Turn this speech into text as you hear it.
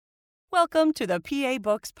Welcome to the PA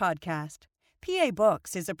Books Podcast. PA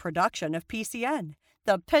Books is a production of PCN,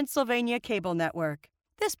 the Pennsylvania Cable Network.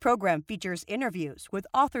 This program features interviews with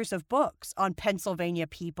authors of books on Pennsylvania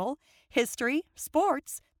people, history,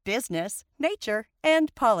 sports, business, nature,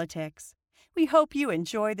 and politics. We hope you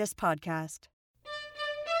enjoy this podcast.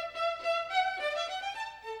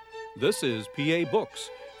 This is PA Books,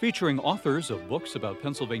 featuring authors of books about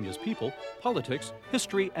Pennsylvania's people, politics,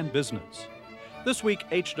 history, and business. This week,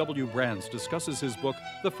 H.W. Brands discusses his book,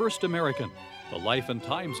 The First American, The Life and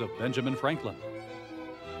Times of Benjamin Franklin.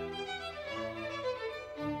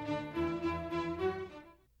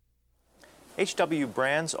 H.W.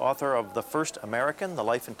 Brands, author of The First American, The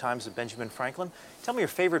Life and Times of Benjamin Franklin. Tell me your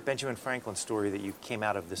favorite Benjamin Franklin story that you came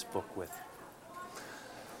out of this book with.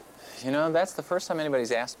 You know, that's the first time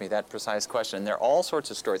anybody's asked me that precise question. And there are all sorts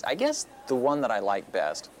of stories. I guess the one that I like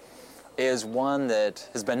best is one that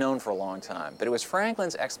has been known for a long time. But it was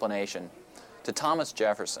Franklin's explanation to Thomas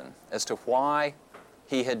Jefferson as to why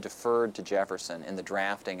he had deferred to Jefferson in the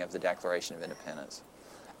drafting of the Declaration of Independence.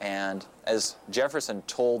 And as Jefferson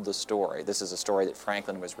told the story, this is a story that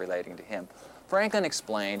Franklin was relating to him, Franklin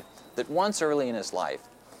explained that once early in his life,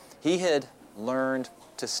 he had learned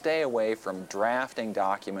to stay away from drafting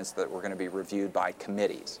documents that were going to be reviewed by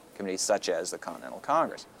committees such as the Continental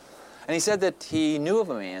Congress. And he said that he knew of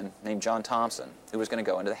a man named John Thompson who was going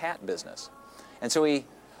to go into the hat business. And so he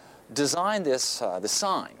designed this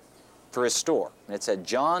sign for his store. And it said,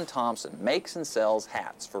 John Thompson makes and sells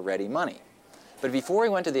hats for ready money. But before he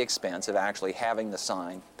went to the expense of actually having the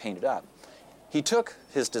sign painted up, he took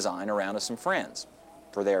his design around to some friends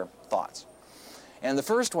for their thoughts. And the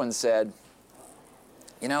first one said,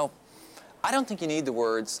 you know, I don't think you need the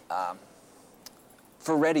words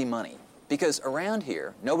for ready money, because around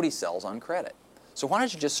here, nobody sells on credit. So why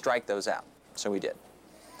don't you just strike those out? So he did.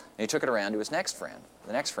 And he took it around to his next friend.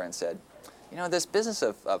 The next friend said, you know, this business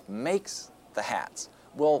of makes the hats.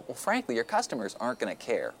 Well, frankly, your customers aren't going to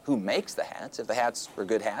care who makes the hats. If the hats are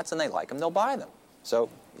good hats and they like them, they'll buy them. So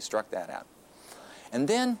he struck that out. And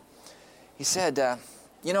then he said,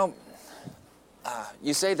 you know,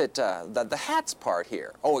 you say that the hats part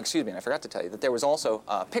here, oh, excuse me, and I forgot to tell you that there was also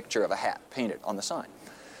a picture of a hat painted on the sign.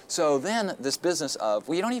 So then this business of,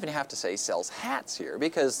 well, you don't even have to say sells hats here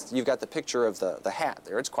because you've got the picture of the hat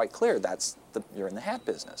there. It's quite clear you're in the hat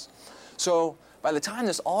business. So by the time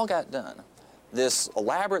this all got done, this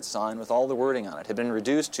elaborate sign with all the wording on it had been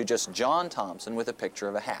reduced to just John Thompson with a picture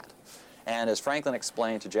of a hat. And as Franklin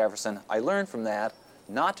explained to Jefferson, I learned from that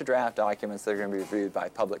not to draft documents that are going to be reviewed by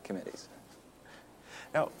public committees.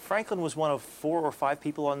 Now, Franklin was one of 4 or 5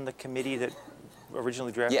 people on the committee that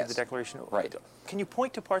originally drafted the Declaration? Right. Can you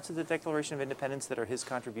point to parts of the Declaration of Independence that are his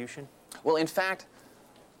contribution? Well, in fact,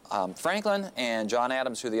 Franklin and John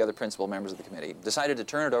Adams, who are the other principal members of the committee, decided to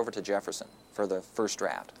turn it over to Jefferson for the first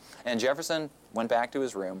draft. And Jefferson went back to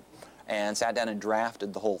his room and sat down and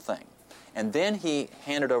drafted the whole thing. And then he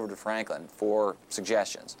handed over to Franklin for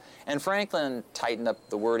suggestions. And Franklin tightened up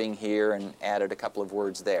the wording here and added a couple of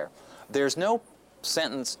words there. There's no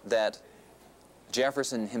sentence that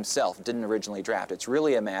Jefferson himself didn't originally draft. It's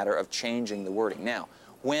really a matter of changing the wording. Now,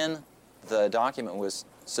 when the document was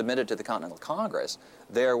submitted to the Continental Congress,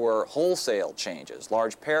 there were wholesale changes.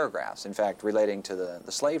 Large paragraphs, in fact, relating to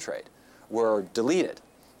the slave trade, were deleted.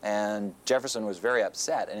 And Jefferson was very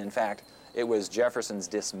upset. And in fact, it was Jefferson's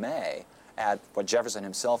dismay at what Jefferson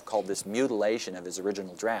himself called this mutilation of his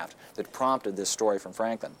original draft that prompted this story from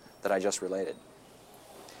Franklin that I just related.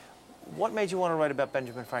 What made you want to write about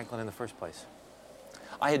Benjamin Franklin in the first place?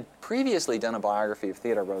 I had previously done a biography of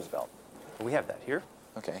Theodore Roosevelt. We have that here.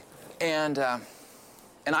 Okay. And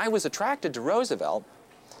I was attracted to Roosevelt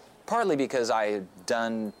partly because I had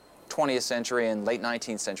done 20th century and late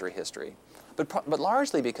 19th century history, but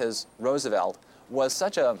largely because Roosevelt was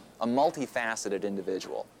such a multifaceted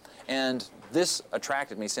individual. And this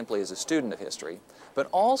attracted me simply as a student of history, but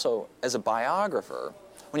also as a biographer.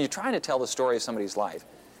 When you're trying to tell the story of somebody's life,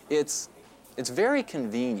 it's very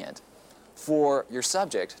convenient for your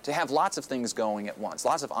subject to have lots of things going at once,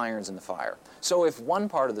 lots of irons in the fire. So if one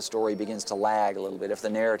part of the story begins to lag a little bit, if the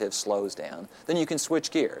narrative slows down, then you can switch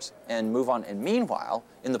gears and move on. And meanwhile,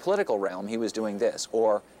 in the political realm, he was doing this,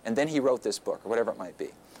 and then he wrote this book, or whatever it might be.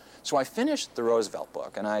 So I finished the Roosevelt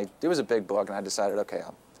book, and it was a big book, and I decided, okay,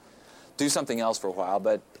 I'll do something else for a while,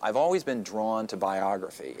 but I've always been drawn to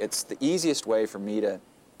biography. It's the easiest way for me to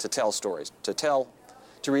tell stories,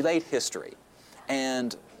 to relate history.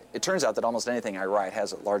 And it turns out that almost anything I write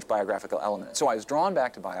has a large biographical element. So I was drawn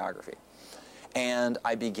back to biography. And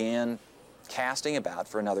I began casting about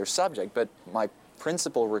for another subject, but my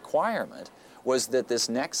principal requirement was that this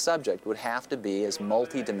next subject would have to be as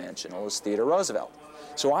multidimensional as Theodore Roosevelt.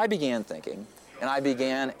 So I began thinking, and I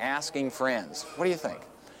began asking friends, what do you think?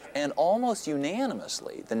 And almost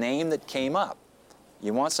unanimously, the name that came up,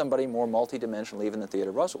 you want somebody more multidimensional even than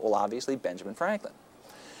Theodore Roosevelt? Well, obviously Benjamin Franklin.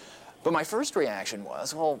 But my first reaction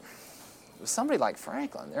was, well, with somebody like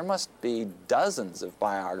Franklin, there must be dozens of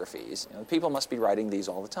biographies. You know, people must be writing these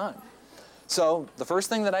all the time. So the first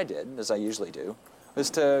thing that I did, as I usually do, was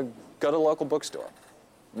to go to the local bookstore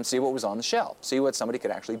and see what was on the shelf, see what somebody could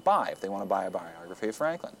actually buy if they want to buy a biography of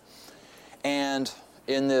Franklin. And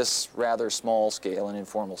in this rather small scale and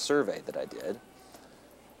informal survey that I did,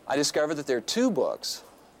 I discovered that there are two books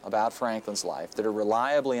about Franklin's life that are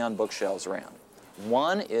reliably on bookshelves around.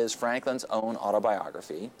 One is Franklin's own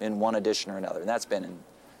autobiography in one edition or another, and that's been in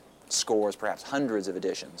scores, perhaps hundreds of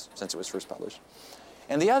editions since it was first published.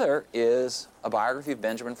 And the other is a biography of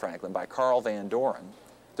Benjamin Franklin by Carl Van Doren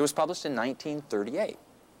that was published in 1938.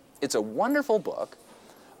 It's a wonderful book,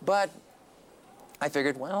 but I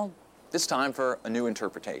figured, well, it's time for a new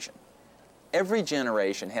interpretation. Every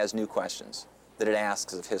generation has new questions that it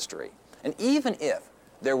asks of history. And even if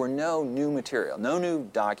there were no new material, no new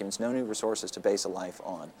documents, no new resources to base a life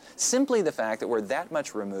on, simply the fact that we're that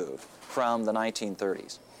much removed from the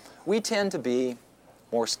 1930s, we tend to be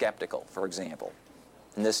more skeptical, for example,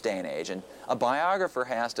 in this day and age. And a biographer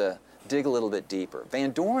has to dig a little bit deeper.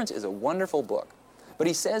 Van Doren's is a wonderful book, but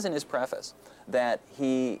he says in his preface that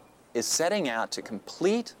he is setting out to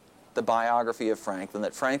complete the biography of Franklin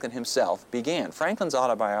that Franklin himself began. Franklin's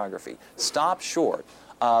autobiography stopped short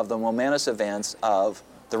of the momentous events of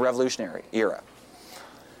the Revolutionary era.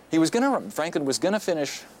 Franklin was going to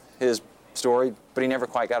finish his story, but he never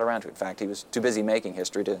quite got around to it. In fact, he was too busy making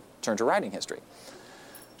history to turn to writing history.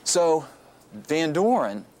 So Van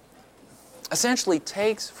Doren essentially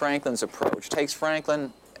takes Franklin's approach, takes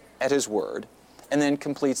Franklin at his word, and then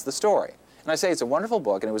completes the story. And I say it's a wonderful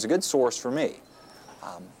book, and it was a good source for me.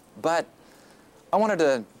 But I wanted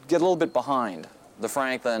to get a little bit behind the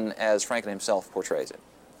Franklin as Franklin himself portrays it.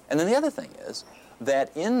 And then the other thing is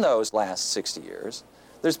that in those last 60 years,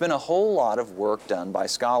 there's been a whole lot of work done by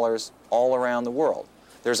scholars all around the world.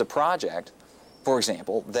 There's a project, for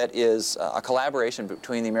example, that is a collaboration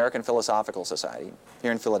between the American Philosophical Society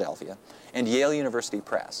here in Philadelphia and Yale University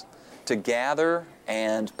Press to gather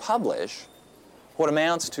and publish what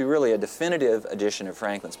amounts to really a definitive edition of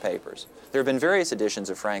Franklin's papers. There have been various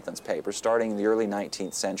editions of Franklin's papers starting in the early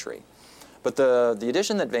 19th century. But the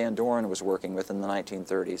edition that Van Doren was working with in the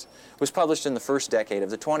 1930s was published in the first decade of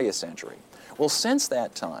the 20th century. Well, since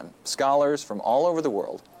that time, scholars from all over the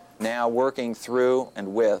world, now working through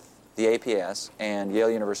and with the APS and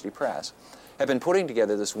Yale University Press, have been putting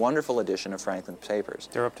together this wonderful edition of Franklin's papers.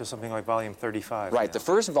 They're up to something like volume 35 Right. now. The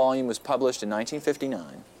first volume was published in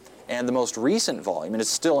 1959, and the most recent volume, and it's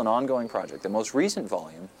still an ongoing project, the most recent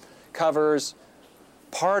volume covers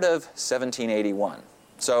part of 1781.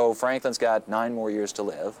 So Franklin's got 9 more years to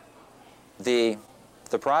live. The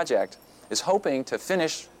project is hoping to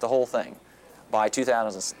finish the whole thing by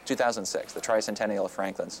 2006, the tricentennial of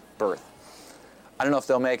Franklin's birth. I don't know if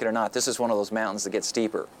they'll make it or not. This is one of those mountains that gets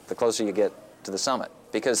steeper the closer you get to the summit,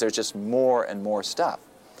 because there's just more and more stuff.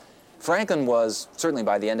 Franklin was, certainly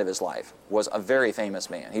by the end of his life, was a very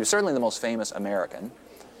famous man. He was certainly the most famous American.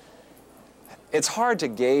 It's hard to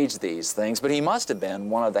gauge these things, but he must have been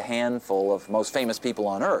one of the handful of most famous people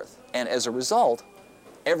on Earth. And as a result,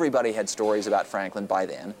 everybody had stories about Franklin by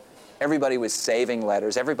then. Everybody was saving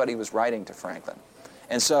letters. Everybody was writing to Franklin.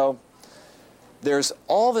 And so there's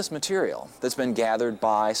all this material that's been gathered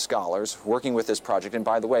by scholars working with this project. And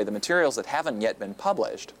by the way, the materials that haven't yet been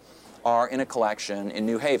published are in a collection in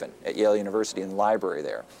New Haven at Yale University in the library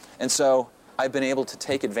there. And so I've been able to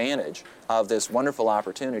take advantage of this wonderful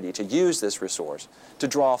opportunity to use this resource to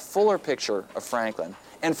draw a fuller picture of Franklin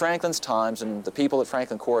and Franklin's times and the people that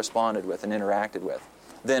Franklin corresponded with and interacted with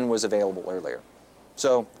than was available earlier.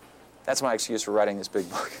 So that's my excuse for writing this big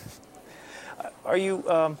book.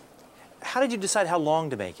 How did you decide how long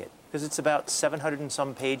to make it? Because it's about 700 and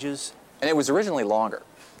some pages. And it was originally longer.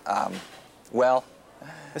 Well,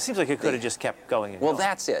 it seems like it could have just kept going and well, going.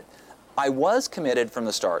 that's it. I was committed from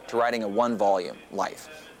the start to writing a 1-volume life,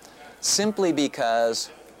 simply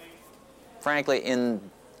because, frankly, in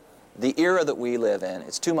the era that we live in,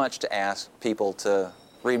 it's too much to ask people to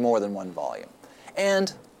read more than 1 volume.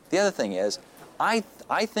 And the other thing is, I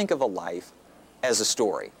think of a life as a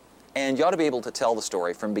story, and you ought to be able to tell the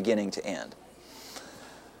story from beginning to end.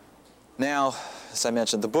 Now, as I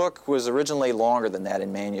mentioned, the book was originally longer than that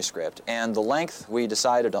in manuscript, and the length we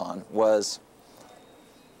decided on was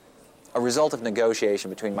a result of negotiation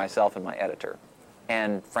between myself and my editor.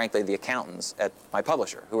 and frankly the accountants at my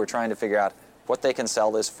publisher, who were trying to figure out what they can sell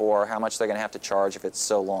this for, how much they're going to have to charge if it's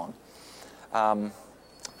so long.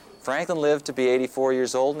 Franklin lived to be 84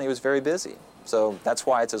 years old, and he was very busy. So that's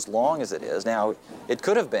why it's as long as it is. Now, it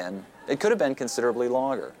could have been considerably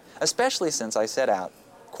longer, especially since I set out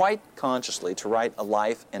quite consciously to write a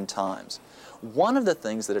life and times. One of the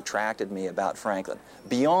things that attracted me about Franklin,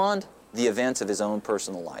 beyond the events of his own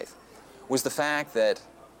personal life, was the fact that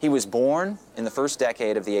he was born in the first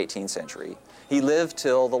decade of the 18th century. He lived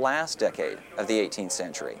till the last decade of the 18th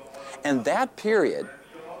century. And that period,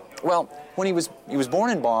 well, when he was born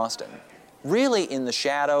in Boston, really in the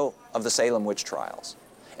shadow of the Salem witch trials.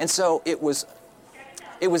 And so it was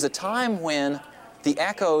a time when the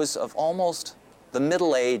echoes of almost the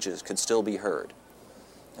Middle Ages could still be heard.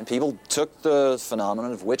 And people took the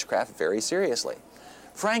phenomenon of witchcraft very seriously.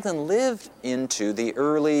 Franklin lived into the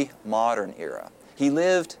early modern era. He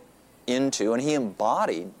lived into, and he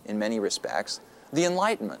embodied, in many respects, the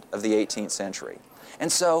Enlightenment of the 18th century.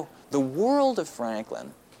 And so the world of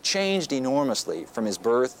Franklin changed enormously from his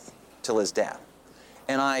birth till his death.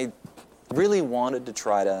 And I really wanted to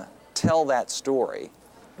try to tell that story.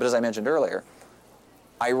 But as I mentioned earlier,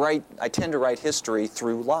 I tend to write history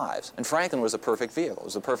through lives. And Franklin was a perfect vehicle. It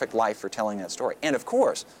was a perfect life for telling that story. And of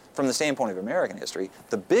course, from the standpoint of American history,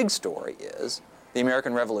 the big story is the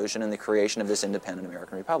American Revolution and the creation of this independent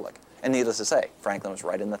American Republic. And needless to say, Franklin was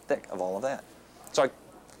right in the thick of all of that. So I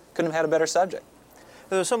couldn't have had a better subject.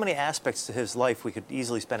 There are so many aspects to his life, we could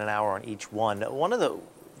easily spend an hour on each one. One of the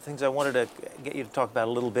things I wanted to get you to talk about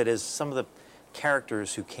a little bit is some of the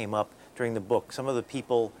characters who came up during the book, some of the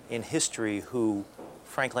people in history who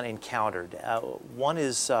Franklin encountered. One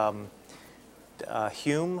is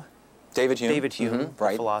Hume. David Hume. David Hume, the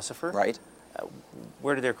right. philosopher. Right.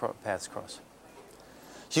 Where did their paths cross?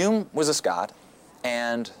 Hume was a Scot,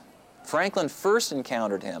 and Franklin first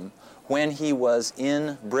encountered him when he was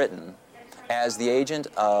in Britain as the agent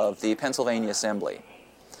of the Pennsylvania Assembly.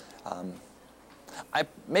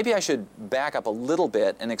 Maybe I should back up a little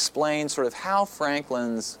bit and explain sort of how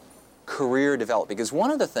Franklin's career developed, because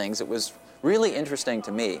one of the things that was really interesting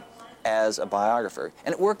to me as a biographer,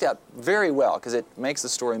 and it worked out very well because it makes the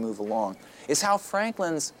story move along, is how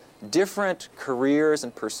Franklin's different careers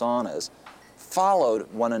and personas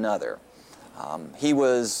followed one another. He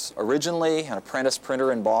was originally an apprentice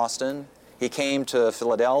printer in Boston. He came to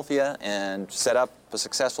Philadelphia and set up a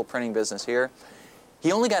successful printing business here.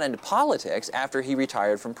 He only got into politics after he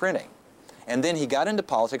retired from printing. And then he got into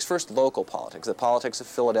politics, first local politics, the politics of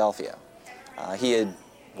Philadelphia.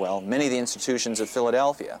 Many of the institutions of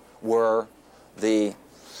Philadelphia were the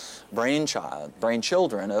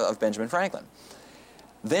brainchildren of Benjamin Franklin.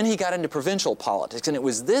 Then he got into provincial politics, and it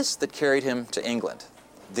was this that carried him to England.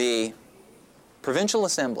 The Provincial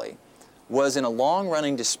Assembly was in a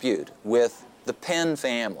long-running dispute with the Penn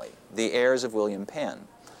family, the heirs of William Penn.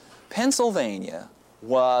 Pennsylvania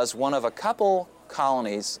was one of a couple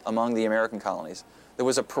colonies among the American colonies that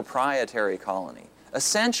was a proprietary colony.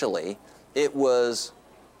 Essentially, it was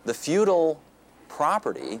the feudal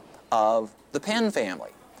property of the Penn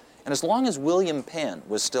family. And as long as William Penn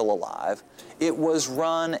was still alive, it was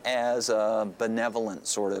run as a benevolent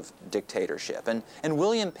sort of dictatorship. And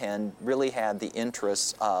William Penn really had the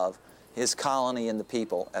interests of his colony and the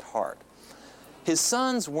people at heart. His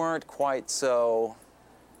sons weren't quite so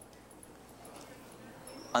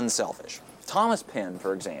unselfish. Thomas Penn,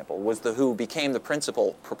 for example, was who became the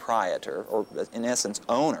principal proprietor, or in essence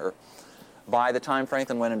owner, by the time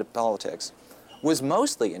Franklin went into politics, was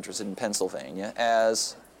mostly interested in Pennsylvania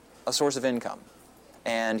as a source of income.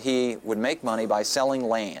 And he would make money by selling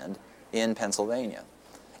land in Pennsylvania.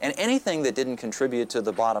 And anything that didn't contribute to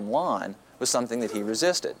the bottom line was something that he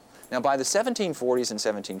resisted. Now, by the 1740s and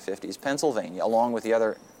 1750s, Pennsylvania, along with the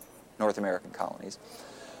other North American colonies,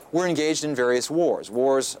 were engaged in various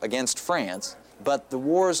wars against France, but the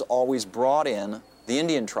wars always brought in the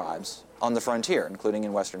Indian tribes on the frontier, including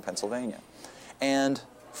in western Pennsylvania. And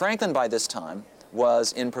Franklin, by this time,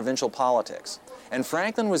 was in provincial politics. And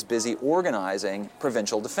Franklin was busy organizing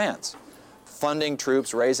provincial defense, funding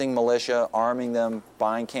troops, raising militia, arming them,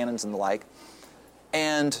 buying cannons and the like.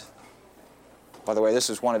 And, by the way, this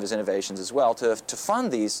was one of his innovations as well, to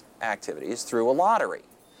fund these activities through a lottery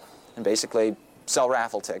and basically sell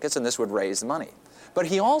raffle tickets, and this would raise the money. But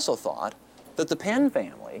he also thought that the Penn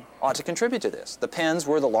family ought to contribute to this. The Penns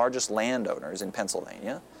were the largest landowners in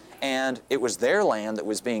Pennsylvania, and it was their land that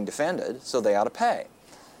was being defended, so they ought to pay.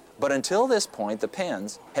 But until this point, the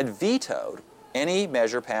Penns had vetoed any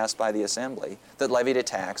measure passed by the Assembly that levied a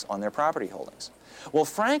tax on their property holdings. Well,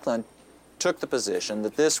 Franklin took the position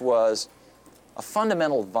that this was a a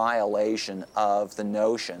fundamental violation of the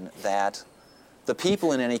notion that the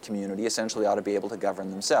people in any community essentially ought to be able to govern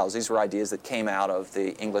themselves. These were ideas that came out of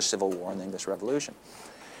the English Civil War and the English Revolution.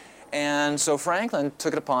 And so Franklin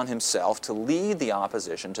took it upon himself to lead the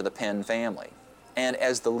opposition to the Penn family. And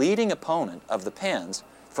as the leading opponent of the Penns,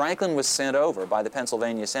 Franklin was sent over by the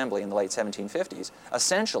Pennsylvania Assembly in the late 1750s,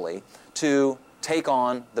 essentially to take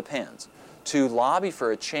on the Penns, to lobby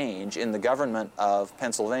for a change in the government of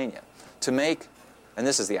Pennsylvania, to make, and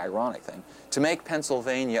this is the ironic thing, to make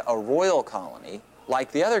Pennsylvania a royal colony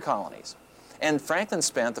like the other colonies. And Franklin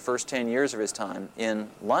spent the first 10 years of his time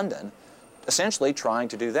in London essentially trying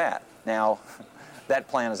to do that. Now, that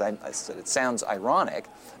plan, as I said, it sounds ironic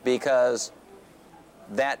because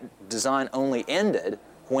that design only ended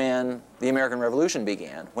when the American Revolution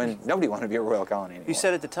began, when nobody wanted to be a royal colony anymore. You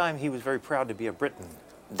said at the time he was very proud to be a Briton.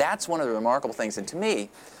 That's one of the remarkable things, and to me,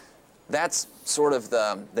 that's sort of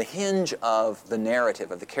the hinge of the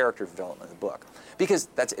narrative, of the character development of the book. Because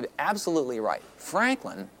that's absolutely right.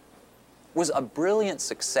 Franklin was a brilliant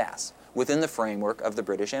success within the framework of the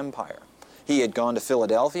British Empire. He had gone to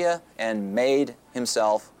Philadelphia and made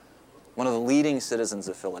himself one of the leading citizens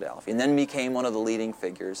of Philadelphia, and then became one of the leading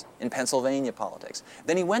figures in Pennsylvania politics.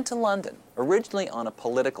 Then he went to London, originally on a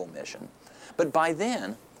political mission, but by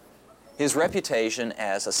then, his reputation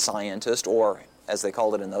as a scientist, or as they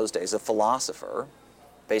called it in those days, a philosopher,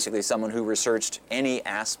 basically someone who researched any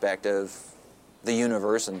aspect of the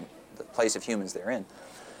universe and the place of humans therein,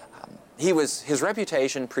 his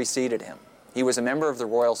reputation preceded him. He was a member of the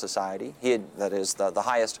Royal Society, that is the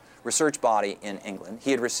highest research body in England.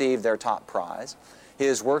 He had received their top prize.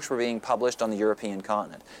 His works were being published on the European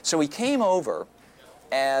continent. So he came over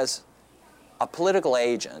as a political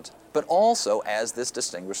agent, but also as this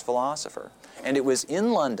distinguished philosopher. And it was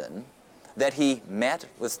in London that he met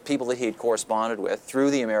with people that he had corresponded with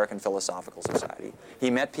through the American Philosophical Society.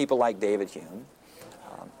 He met people like David Hume.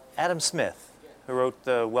 Adam Smith, who wrote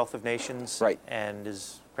The Wealth of Nations, right, and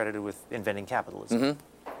is credited with inventing capitalism.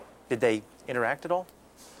 Mm-hmm. Did they interact at all?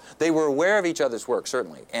 They were aware of each other's work,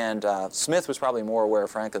 certainly, and Smith was probably more aware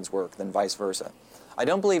of Franklin's work than vice versa. I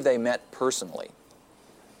don't believe they met personally.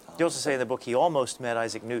 You also say in the book he almost met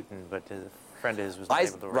Isaac Newton, but a friend of his was not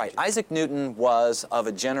able to arrange Right. it. Isaac Newton was of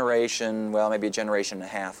a generation, well, maybe a generation and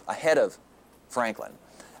a half, ahead of Franklin.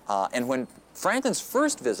 And when Franklin's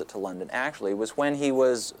first visit to London, actually, was when he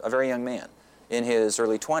was a very young man, in his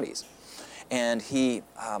early 20s. And he,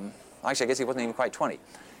 actually, I guess he wasn't even quite 20.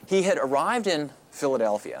 He had arrived in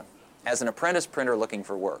Philadelphia as an apprentice printer looking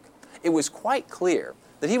for work. It was quite clear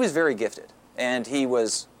that he was very gifted, and he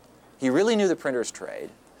really knew the printer's trade,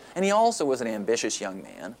 and he also was an ambitious young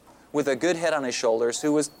man with a good head on his shoulders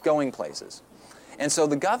who was going places. And so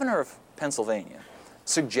the governor of Pennsylvania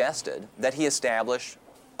suggested that he establish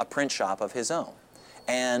a print shop of his own,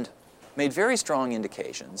 and made very strong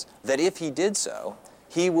indications that if he did so,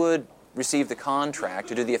 he would receive the contract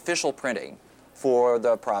to do the official printing for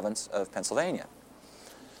the province of Pennsylvania.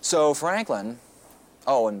 So Franklin,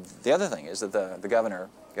 and the other thing is that the governor,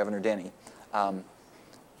 Governor Denny,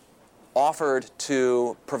 offered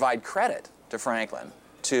to provide credit to Franklin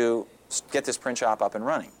to get this print shop up and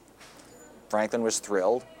running. Franklin was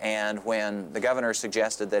thrilled, and when the governor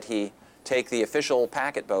suggested that he take the official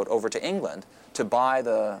packet boat over to England to buy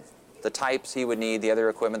the types he would need, the other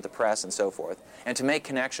equipment, the press, and so forth, and to make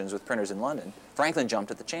connections with printers in London, Franklin jumped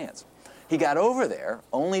at the chance. He got over there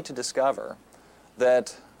only to discover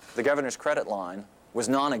that the governor's credit line was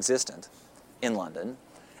non-existent in London,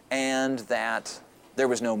 and that there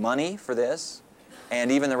was no money for this,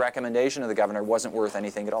 and even the recommendation of the governor wasn't worth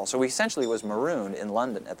anything at all. So he essentially was marooned in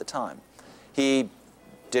London at the time. He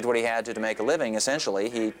did what he had to make a living, essentially.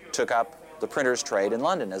 He took up the printer's trade in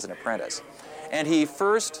London as an apprentice. And he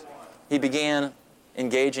began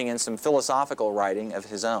engaging in some philosophical writing of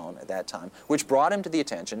his own at that time, which brought him to the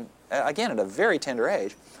attention, again at a very tender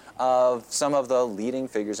age, of some of the leading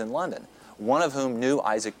figures in London, one of whom knew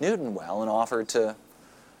Isaac Newton well and offered to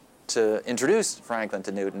introduce Franklin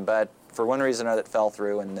to Newton, but for one reason or another it fell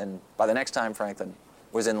through, and then by the next time Franklin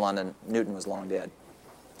was in London, Newton was long dead.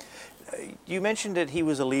 You mentioned that he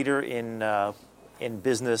was a leader in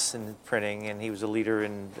business and printing, and he was a leader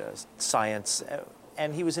in science,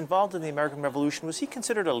 and he was involved in the American Revolution. Was he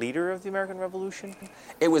considered a leader of the American Revolution?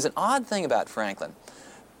 It was an odd thing about Franklin.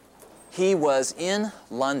 He was in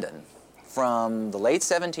London from the late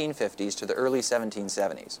 1750s to the early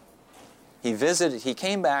 1770s. He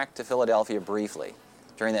came back to Philadelphia briefly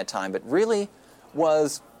during that time, but really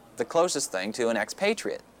was the closest thing to an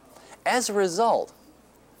expatriate. As a result,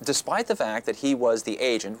 despite the fact that he was the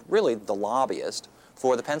agent, really the lobbyist,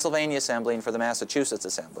 for the Pennsylvania Assembly and for the Massachusetts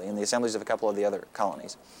Assembly and the assemblies of a couple of the other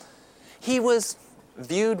colonies, he was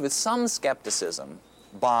viewed with some skepticism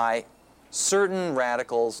by certain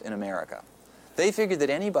radicals in America. They figured that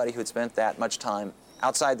anybody who had spent that much time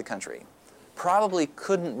outside the country probably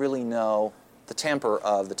couldn't really know the temper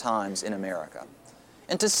of the times in America.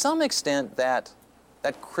 And to some extent, that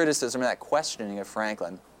criticism, that questioning of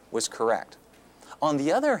Franklin was correct. On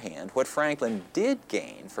the other hand, what Franklin did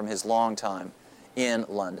gain from his long time in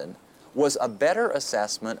London was a better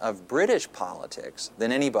assessment of British politics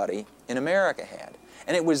than anybody in America had.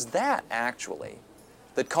 And it was that, actually,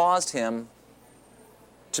 that caused him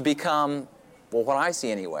to become, well, what I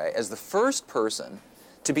see anyway, as the first person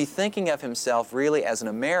to be thinking of himself really as an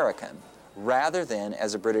American rather than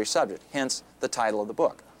as a British subject, hence the title of the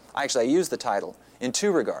book. I use the title in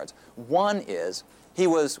two regards. One is, he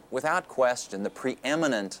was, without question, the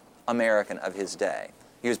preeminent American of his day.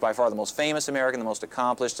 He was by far the most famous American, the most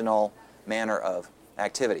accomplished in all manner of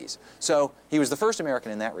activities. So he was the first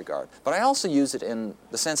American in that regard. But I also use it in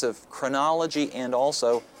the sense of chronology and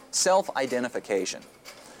also self-identification.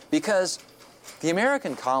 Because the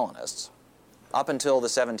American colonists, up until the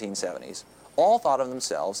 1770s, all thought of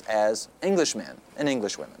themselves as Englishmen and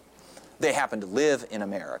Englishwomen. They happened to live in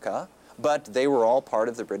America, but they were all part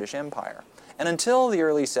of the British Empire. And until the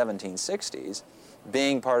early 1760s,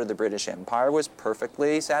 being part of the British Empire was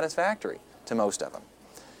perfectly satisfactory to most of them.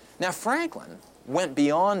 Now, Franklin went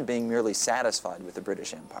beyond being merely satisfied with the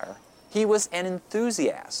British Empire. He was an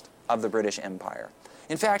enthusiast of the British Empire.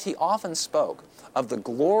 In fact, he often spoke of the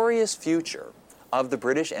glorious future of the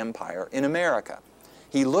British Empire in America.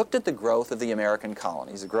 He looked at the growth of the American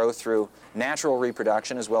colonies, the growth through natural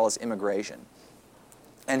reproduction as well as immigration.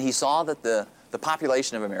 And he saw that the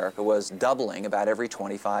population of America was doubling about every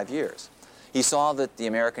 25 years. He saw that the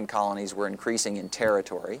American colonies were increasing in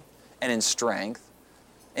territory and in strength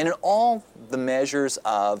and in all the measures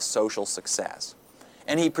of social success.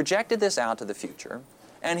 And he projected this out to the future,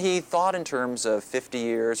 and he thought in terms of 50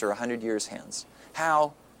 years or 100 years hence,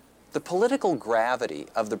 how the political gravity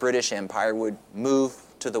of the British Empire would move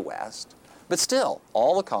to the west, but still,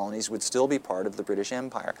 all the colonies would still be part of the British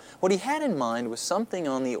Empire. What he had in mind was something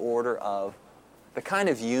on the order of the kind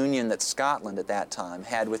of union that Scotland at that time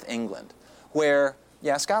had with England, where,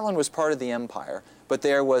 yeah, Scotland was part of the empire, but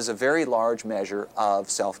there was a very large measure of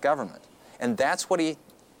self-government. And that's what he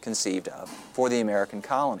conceived of for the American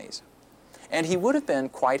colonies. And he would have been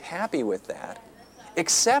quite happy with that,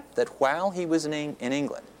 except that while he was in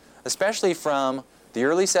England, especially from the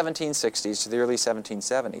early 1760s to the early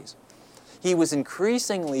 1770s, he was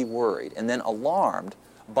increasingly worried and then alarmed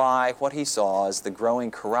by what he saw as the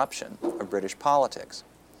growing corruption of British politics.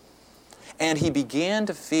 And he began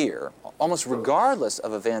to fear, almost regardless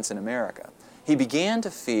of events in America, he began to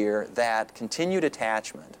fear that continued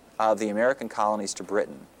attachment of the American colonies to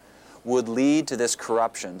Britain would lead to this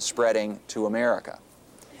corruption spreading to America.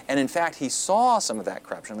 And in fact, he saw some of that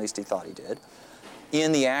corruption, at least he thought he did,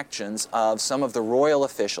 in the actions of some of the royal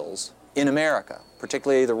officials in America,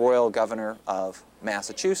 particularly the royal governor of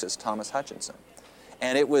Massachusetts, Thomas Hutchinson.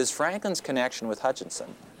 And it was Franklin's connection with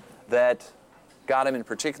Hutchinson that got him in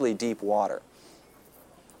particularly deep water.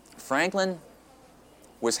 Franklin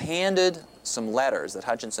was handed some letters that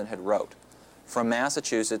Hutchinson had wrote from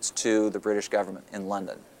Massachusetts to the British government in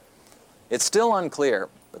London. It's still unclear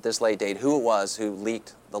at this late date who it was who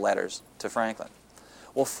leaked the letters to Franklin.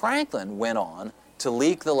 Well, Franklin went on to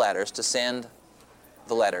leak the letters, to send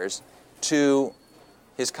the letters to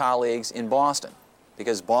his colleagues in Boston,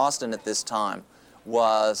 because Boston at this time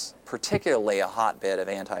was particularly a hotbed of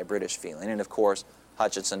anti-British feeling, and of course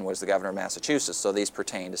Hutchinson was the governor of Massachusetts, so these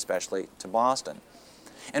pertained especially to Boston.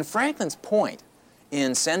 And Franklin's point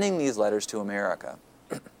in sending these letters to America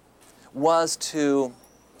was to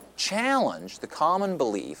challenge the common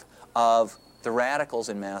belief of the radicals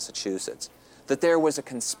in Massachusetts that there was a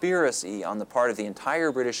conspiracy on the part of the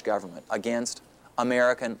entire British government against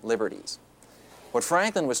American liberties. What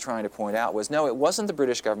Franklin was trying to point out was, no, it wasn't the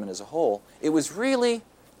British government as a whole. It was really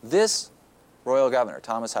this royal governor,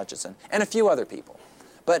 Thomas Hutchinson, and a few other people.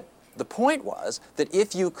 But the point was that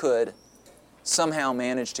if you could somehow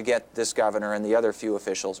manage to get this governor and the other few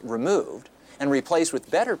officials removed and replaced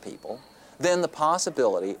with better people, then the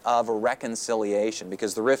possibility of a reconciliation,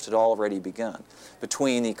 because the rift had already begun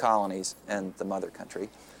between the colonies and the mother country,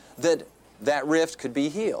 that rift could be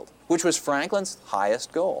healed, which was Franklin's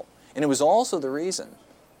highest goal. And it was also the reason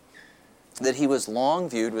that he was long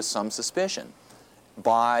viewed with some suspicion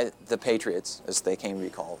by the patriots, as they came to be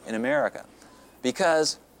called, in America,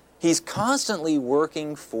 because he's constantly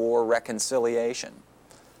working for reconciliation,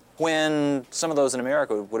 when some of those in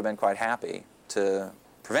America would have been quite happy to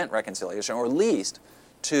prevent reconciliation, or at least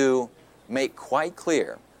to make quite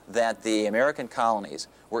clear that the American colonies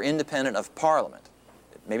were independent of Parliament.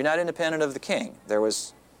 Maybe not independent of the king. They were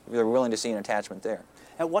willing to see an attachment there.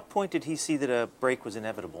 At what point did he see that a break was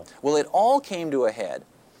inevitable? Well, it all came to a head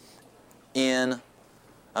in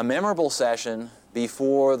a memorable session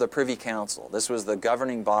before the Privy Council. This was the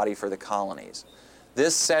governing body for the colonies.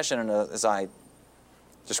 This session, as I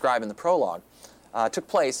describe in the prologue, took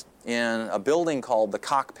place in a building called the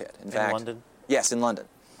Cockpit. In London? Yes, in London.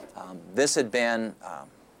 This had been,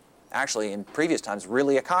 actually in previous times,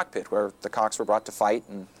 really a cockpit where the cocks were brought to fight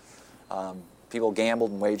and people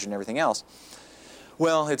gambled and wagered and everything else.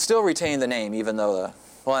 Well, it still retained the name, even though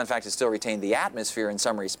in fact, it still retained the atmosphere in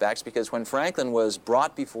some respects, because when Franklin was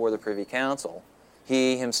brought before the Privy Council,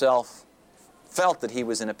 he himself felt that he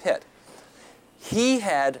was in a pit. He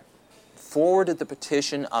had forwarded the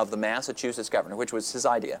petition of the Massachusetts governor, which was his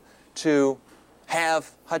idea, to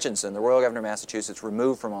have Hutchinson, the royal governor of Massachusetts,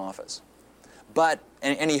 removed from office.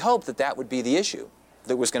 And he hoped that that would be the issue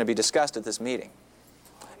that was going to be discussed at this meeting.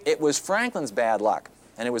 It was Franklin's bad luck,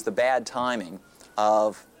 and it was the bad timing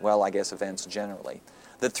of, well, I guess events generally,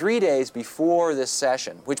 that 3 days before this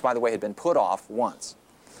session, which by the way had been put off once,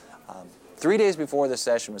 3 days before this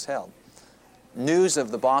session was held, news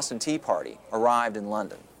of the Boston Tea Party arrived in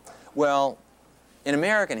London. Well, in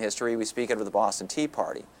American history, we speak of the Boston Tea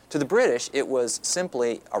Party. To the British, it was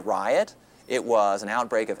simply a riot. It was an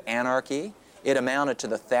outbreak of anarchy. It amounted to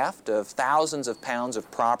the theft of thousands of pounds of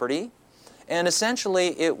property. And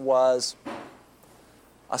essentially, it was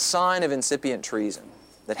a sign of incipient treason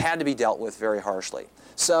that had to be dealt with very harshly.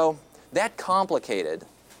 So that complicated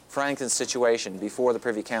Franklin's situation before the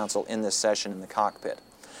Privy Council in this session in the Cockpit.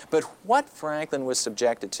 But what Franklin was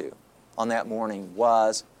subjected to on that morning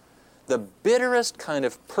was the bitterest kind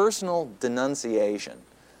of personal denunciation,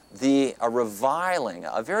 a reviling,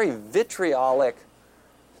 a very vitriolic,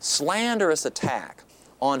 slanderous attack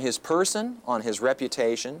on his person, on his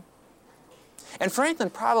reputation. And Franklin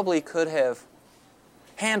probably could have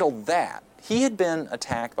handled that. He had been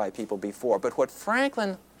attacked by people before, but what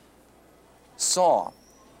Franklin saw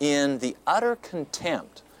in the utter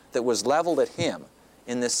contempt that was leveled at him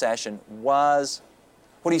in this session was,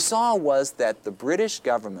 what he saw was that the British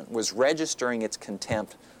government was registering its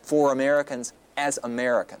contempt for Americans as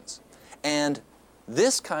Americans. And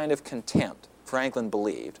this kind of contempt, Franklin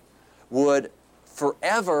believed, would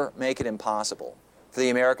forever make it impossible for the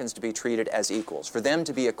Americans to be treated as equals, for them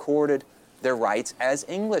to be accorded their rights as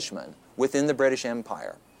Englishmen within the British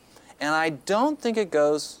Empire. And I don't think it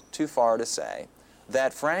goes too far to say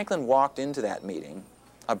that Franklin walked into that meeting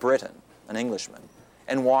a Briton, an Englishman,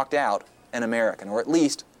 and walked out an American, or at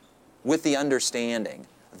least with the understanding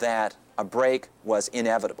that a break was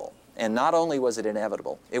inevitable. And not only was it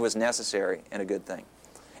inevitable, it was necessary and a good thing.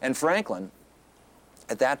 And Franklin,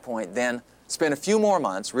 at that point, then spent a few more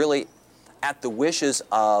months really at the wishes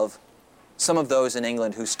of some of those in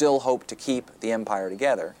England who still hoped to keep the empire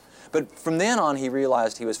together. But from then on, he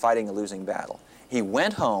realized he was fighting a losing battle. He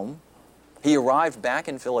went home. He arrived back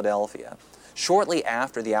in Philadelphia shortly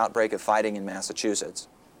after the outbreak of fighting in Massachusetts,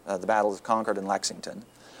 the battles of Concord and Lexington,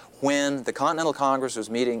 when the Continental Congress was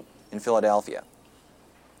meeting in Philadelphia.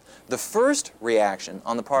 The first reaction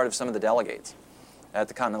on the part of some of the delegates at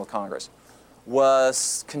the Continental Congress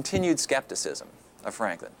was continued skepticism of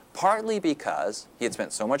Franklin, partly because he had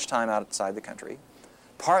spent so much time outside the country,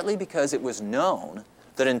 partly because it was known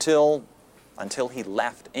that until he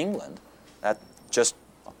left England, just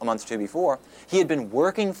a month or two before, he had been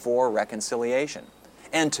working for reconciliation.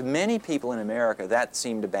 And to many people in America, that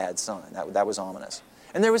seemed a bad sign. That was ominous.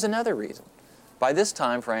 And there was another reason. By this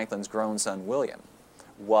time, Franklin's grown son, William,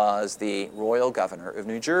 was the royal governor of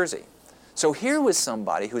New Jersey. So here was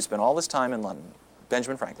somebody who spent all this time in London,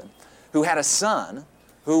 Benjamin Franklin, who had a son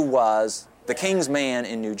who was the king's man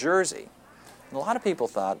in New Jersey. And a lot of people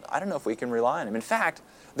thought, I don't know if we can rely on him. In fact,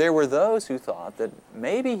 there were those who thought that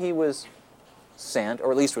maybe he was sent,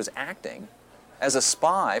 or at least was acting, as a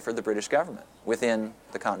spy for the British government within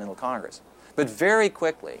the Continental Congress. But very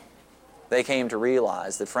quickly, they came to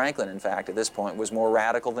realize that Franklin, in fact, at this point, was more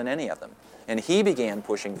radical than any of them. And he began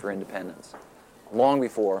pushing for independence long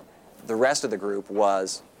before the rest of the group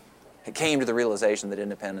came to the realization that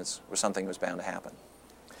independence was something that was bound to happen.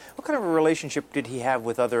 What kind of a relationship did he have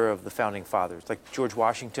with other of the founding fathers, like George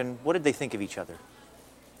Washington? What did they think of each other?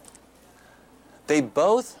 They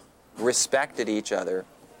both respected each other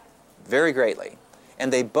very greatly,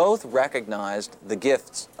 and they both recognized the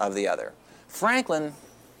gifts of the other. Franklin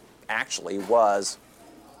actually was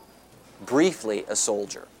briefly a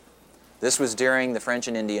soldier. This was during the French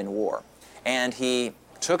and Indian War, and he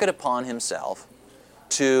took it upon himself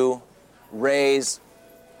to raise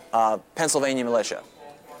Pennsylvania militia.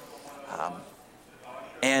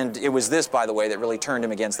 And it was this, by the way, that really turned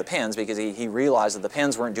him against the Penns, because he realized that the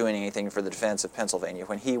Penns weren't doing anything for the defense of Pennsylvania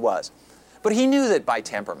when he was. But he knew that by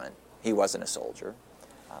temperament he wasn't a soldier.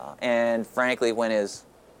 And frankly, when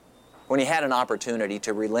he had an opportunity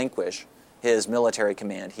to relinquish his military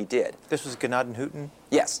command, he did. This was Gnadenhutten?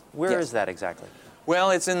 Yes. Where yes. is that exactly?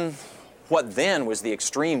 Well, it's in what then was the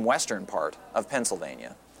extreme western part of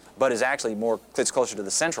Pennsylvania, but is actually it's closer to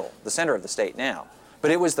the center of the state now. But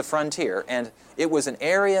it was the frontier, and it was an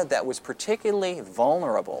area that was particularly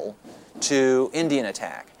vulnerable to Indian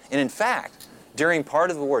attack. And in fact, during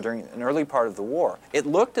an early part of the war, it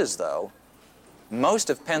looked as though most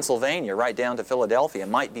of Pennsylvania, right down to Philadelphia,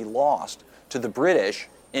 might be lost to the British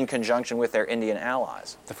in conjunction with their Indian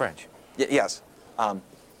allies. The French? Yes. And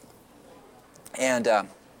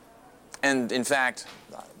in fact,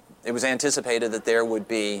 it was anticipated that there would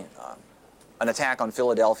be an attack on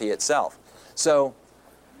Philadelphia itself. So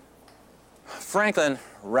Franklin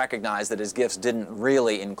recognized that his gifts didn't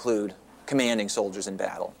really include commanding soldiers in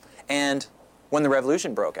battle. And when the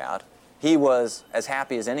Revolution broke out, he was as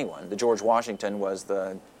happy as anyone that George Washington was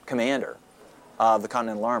the commander of the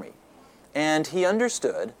Continental Army. And he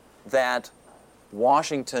understood that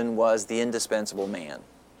Washington was the indispensable man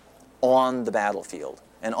on the battlefield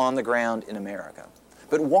and on the ground in America.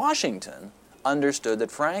 But Washington understood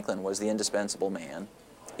that Franklin was the indispensable man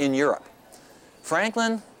in Europe.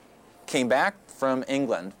 Franklin came back from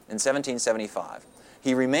England in 1775.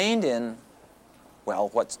 He remained in,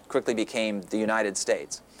 what quickly became the United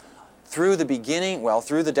States through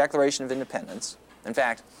the Declaration of Independence. In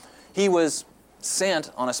fact, he was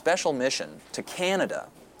sent on a special mission to Canada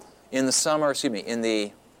in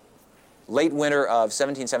the late winter of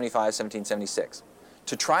 1775-1776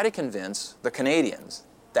 to try to convince the Canadians,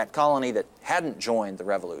 that colony that hadn't joined the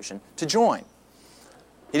Revolution, to join.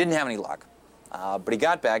 He didn't have any luck, but he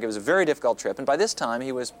got back. It was a very difficult trip, and by this time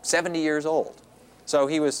he was 70 years old. So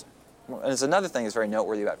he was, and it's another thing that's very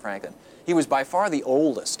noteworthy about Franklin, he was by far the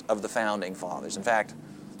oldest of the founding fathers. In fact,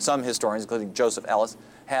 some historians, including Joseph Ellis,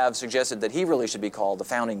 have suggested that he really should be called the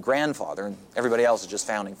founding grandfather, and everybody else is just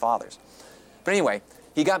founding fathers. But anyway,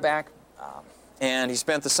 he got back, and he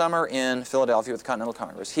spent the summer in Philadelphia with the Continental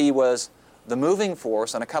Congress. He was the moving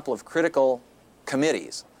force on a couple of critical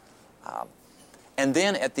committees. And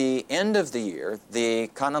then at the end of the year, the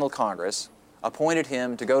Continental Congress appointed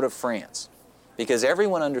him to go to France, because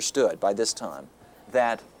everyone understood by this time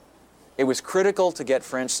that it was critical to get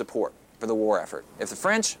French support for the war effort. If the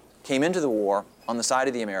French came into the war on the side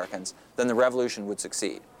of the Americans, then the revolution would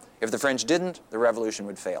succeed. If the French didn't, the revolution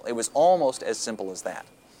would fail. It was almost as simple as that.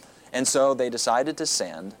 And so they decided to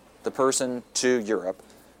send the person to Europe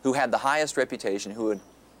who had the highest reputation, who would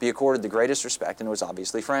be accorded the greatest respect, and it was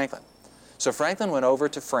obviously Franklin. So Franklin went over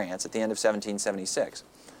to France at the end of 1776,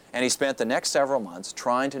 and he spent the next several months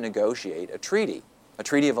trying to negotiate a treaty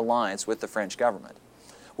of alliance with the French government.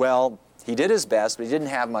 Well, he did his best, but he didn't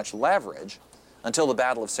have much leverage until the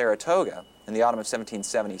Battle of Saratoga in the autumn of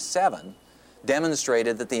 1777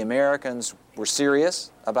 demonstrated that the Americans were serious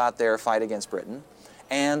about their fight against Britain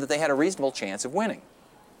and that they had a reasonable chance of winning.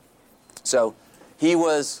 So he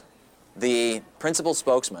was the principal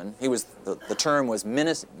spokesman. The term was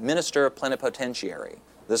minister plenipotentiary.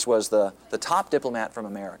 This was the top diplomat from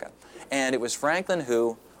America. And it was Franklin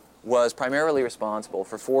who was primarily responsible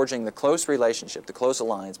for forging the close relationship, the close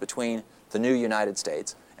alliance between the new United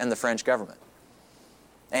States and the French government.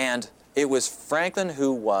 And it was Franklin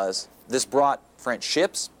this brought French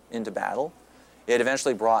ships into battle. It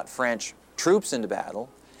eventually brought French troops into battle.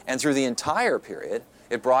 And through the entire period,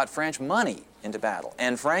 it brought French money into battle.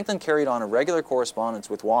 And Franklin carried on a regular correspondence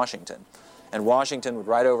with Washington. And Washington would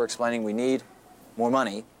write over explaining, we need more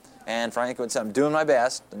money. And Franklin would say, I'm doing my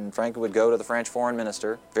best. And Franklin would go to the French foreign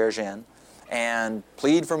minister, Vergennes, and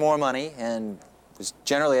plead for more money, and was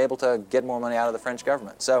generally able to get more money out of the French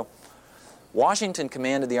government. So Washington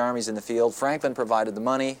commanded the armies in the field. Franklin provided the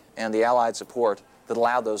money and the Allied support that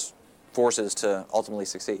allowed those forces to ultimately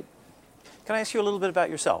succeed. Can I ask you a little bit about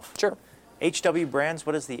yourself? Sure. H.W. Brands,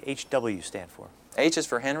 what does the H.W. stand for? H is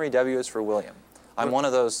for Henry, W is for William. I'm one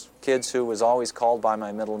of those kids who was always called by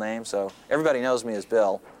my middle name, so everybody knows me as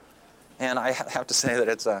Bill. And I have to say that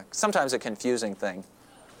it's sometimes a confusing thing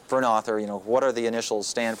for an author, what are the initials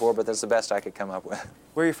stand for, but that's the best I could come up with.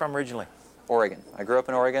 Where are you from originally? Oregon. I grew up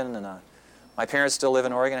in Oregon, and my parents still live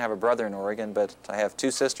in Oregon. I have a brother in Oregon, but I have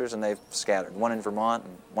two sisters, and they've scattered, one in Vermont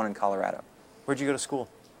and one in Colorado. Where'd you go to school?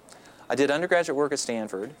 I did undergraduate work at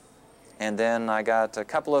Stanford, and then I got a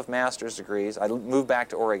couple of master's degrees. I moved back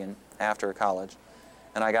to Oregon after college,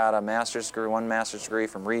 and I got a master's degree, one master's degree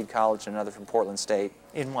from Reed College and another from Portland State.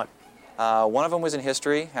 In what? One of them was in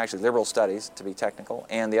history, actually liberal studies to be technical,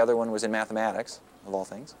 and the other one was in mathematics, of all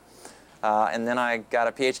things. And then I got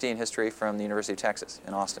a PhD in history from the University of Texas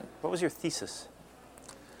in Austin. What was your thesis?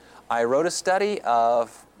 I wrote a study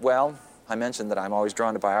of, well, I mentioned that I'm always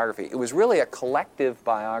drawn to biography. It was really a collective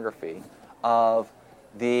biography of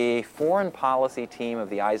the foreign policy team of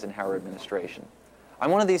the Eisenhower administration.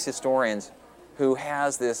 I'm one of these historians who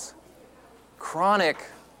has this chronic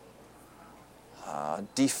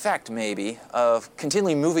defect, maybe, of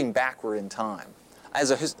continually moving backward in time.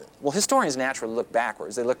 Historians naturally look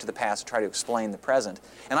backwards. They look to the past to try to explain the present.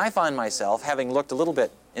 And I find myself, having looked a little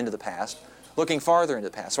bit into the past, looking farther into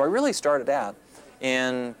the past. So I really started out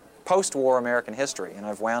in post-war American history, and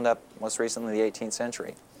I've wound up most recently in the 18th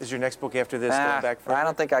century. Is your next book after this going back further? I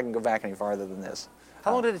don't think I can go back any farther than this.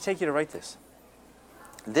 How long did it take you to write this?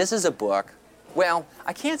 This is a book, well,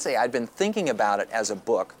 I can't say I'd been thinking about it as a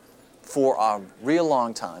book for a real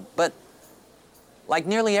long time, but like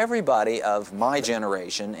nearly everybody of my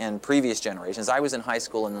generation and previous generations, I was in high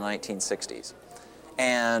school in the 1960s.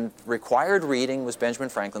 And required reading was Benjamin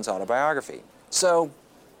Franklin's autobiography. So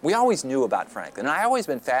we always knew about Franklin, and I always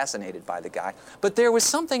been fascinated by the guy. But there was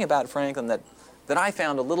something about Franklin that I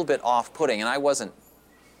found a little bit off-putting, and I wasn't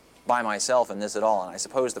by myself in this at all. And I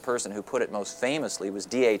suppose the person who put it most famously was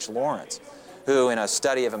D.H. Lawrence, who in a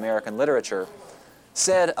study of American literature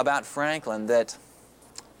said about Franklin that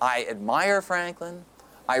I admire Franklin,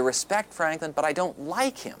 I respect Franklin, but I don't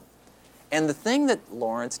like him. And the thing that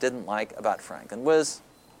Lawrence didn't like about Franklin was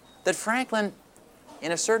that Franklin,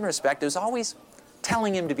 in a certain respect, was always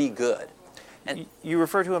telling him to be good. And you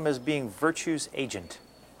refer to him as being virtue's agent.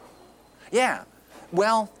 Yeah.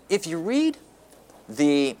 Well, if you read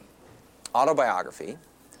the autobiography,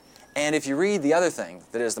 and if you read the other thing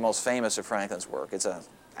that is the most famous of Franklin's work, it's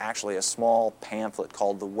actually a small pamphlet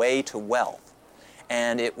called The Way to Wealth.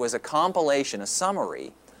 And it was a compilation, a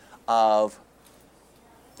summary of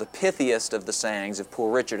the pithiest of the sayings of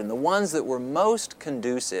Poor Richard, and the ones that were most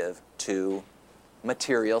conducive to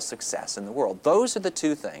material success in the world. Those are the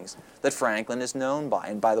two things that Franklin is known by.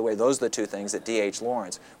 And by the way, those are the two things that D.H.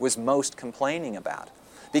 Lawrence was most complaining about.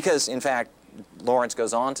 Because, in fact, Lawrence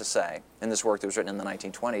goes on to say, in this work that was written in the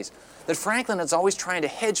 1920s, that Franklin is always trying to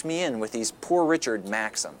hedge me in with these Poor Richard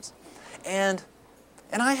maxims. And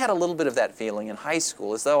I had a little bit of that feeling in high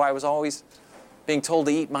school, as though I was always being told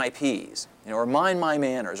to eat my peas, or mind my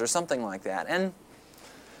manners, or something like that. And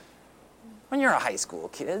when you're a high school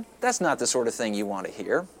kid, that's not the sort of thing you want to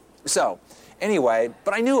hear. So, anyway,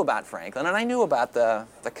 but I knew about Franklin, and I knew about the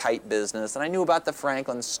kite business, and I knew about the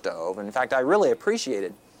Franklin stove. And in fact, I really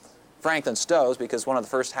appreciated Franklin stoves because one of the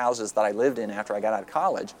first houses that I lived in after I got out of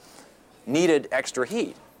college needed extra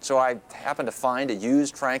heat. So I happened to find a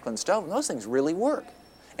used Franklin stove, and those things really work.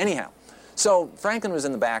 Anyhow, so Franklin was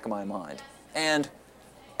in the back of my mind. And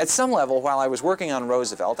at some level, while I was working on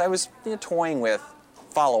Roosevelt, I was toying with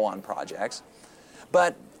follow-on projects.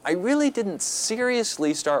 But I really didn't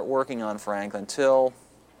seriously start working on Franklin until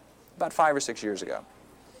about 5 or 6 years ago.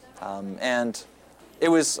 And it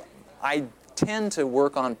was, I tend to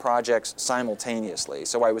work on projects simultaneously.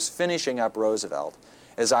 So I was finishing up Roosevelt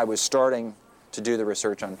as I was starting to do the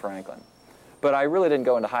research on Franklin. But I really didn't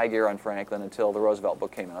go into high gear on Franklin until the Roosevelt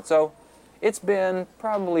book came out. So it's been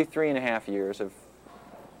probably 3.5 years of,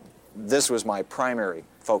 this was my primary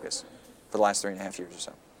focus for the last 3.5 years or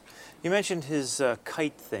so. You mentioned his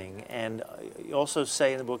kite thing, and you also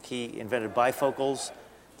say in the book he invented bifocals,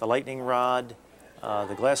 the lightning rod,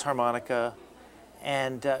 the glass harmonica,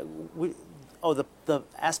 and the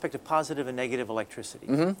aspect of positive and negative electricity.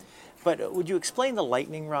 Mm-hmm. But would you explain the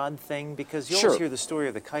lightning rod thing? Because you always hear the story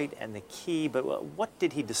of the kite and the key, but what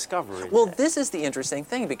did he discover in that? This is the interesting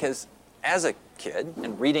thing, because as a kid,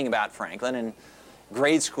 and reading about Franklin in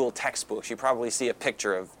grade school textbooks, you probably see a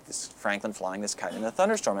picture of this Franklin flying this kite in a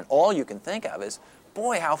thunderstorm, and all you can think of is,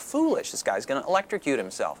 boy, how foolish, this guy's going to electrocute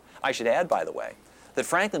himself. I should add, by the way, that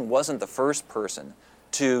Franklin wasn't the first person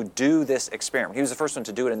to do this experiment. He was the first one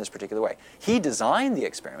to do it in this particular way. He designed the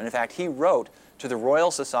experiment. In fact, he wrote to the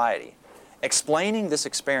Royal Society explaining this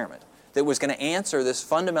experiment that was going to answer this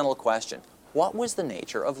fundamental question: what was the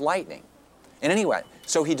nature of lightning? And anyway,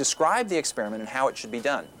 so he described the experiment and how it should be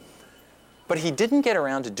done. But he didn't get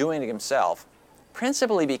around to doing it himself,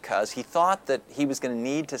 principally because he thought that he was going to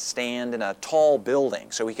need to stand in a tall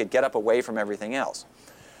building so he could get up away from everything else.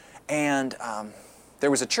 And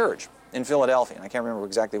there was a church in Philadelphia, and I can't remember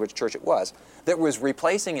exactly which church it was, that was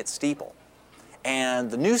replacing its steeple.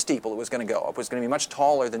 And the new steeple that was going to go up was going to be much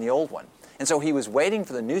taller than the old one. And so he was waiting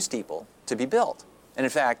for the new steeple to be built. And in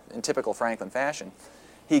fact, in typical Franklin fashion,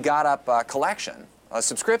 he got up a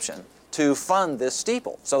subscription to fund this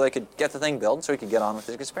steeple so they could get the thing built so he could get on with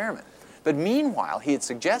his experiment. But meanwhile, he had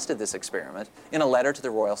suggested this experiment in a letter to the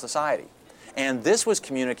Royal Society. And this was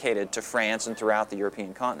communicated to France and throughout the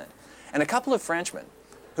European continent. And a couple of Frenchmen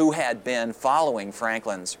who had been following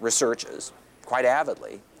Franklin's researches quite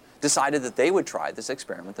avidly decided that they would try this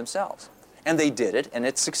experiment themselves. And they did it, and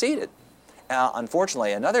it succeeded.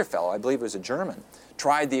 Unfortunately, another fellow, I believe it was a German,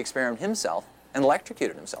 tried the experiment himself and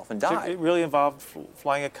electrocuted himself and died. So it really involved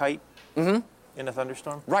flying a kite in a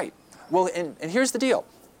thunderstorm? Right. Well, and here's the deal.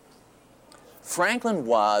 Franklin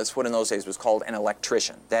was what in those days was called an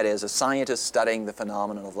electrician, that is, a scientist studying the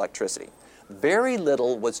phenomenon of electricity. Very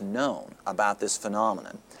little was known about this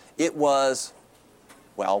phenomenon. It was,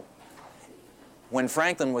 well, when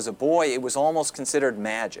Franklin was a boy, it was almost considered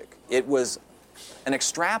magic. It was an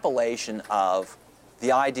extrapolation of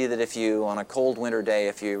the idea that if you, on a cold winter day,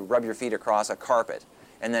 if you rub your feet across a carpet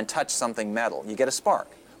and then touch something metal, you get a spark.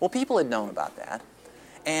 Well, people had known about that.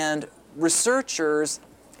 And researchers,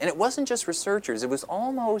 and it wasn't just researchers, it was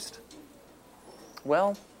almost,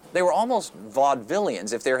 well, they were almost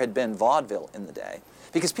vaudevillians if there had been vaudeville in the day.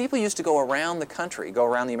 Because people used to go around the country, go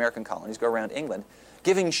around the American colonies, go around England,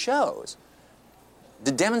 giving shows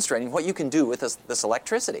demonstrating what you can do with this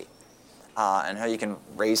electricity. And how you can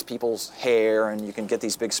raise people's hair and you can get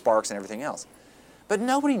these big sparks and everything else. But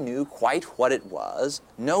nobody knew quite what it was.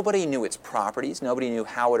 Nobody knew its properties. Nobody knew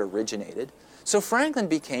how it originated. So Franklin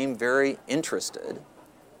became very interested.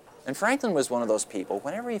 And Franklin was one of those people,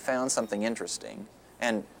 whenever he found something interesting,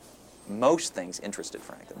 and most things interested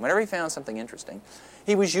Franklin, whenever he found something interesting,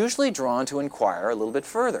 he was usually drawn to inquire a little bit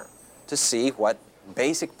further to see what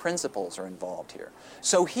basic principles are involved here.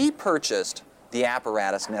 So he purchased the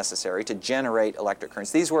apparatus necessary to generate electric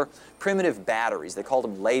currents. These were primitive batteries. They called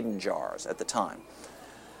them Leyden jars at the time.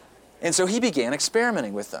 And so he began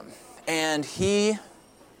experimenting with them. And he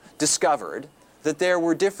discovered that there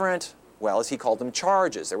were different, well, as he called them,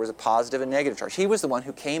 charges. There was a positive and negative charge. He was the one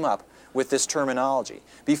who came up with this terminology.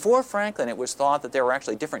 Before Franklin, it was thought that there were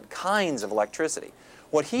actually different kinds of electricity.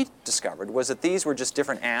 What he discovered was that these were just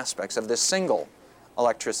different aspects of this single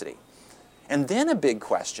electricity. And then a big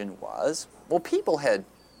question was, well, people had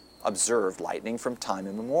observed lightning from time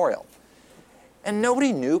immemorial. And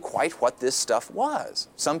nobody knew quite what this stuff was.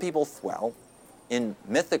 Some people, well, in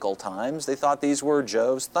mythical times, they thought these were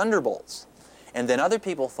Jove's thunderbolts. And then other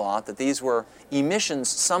people thought that these were emissions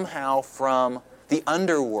somehow from the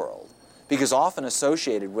underworld, because often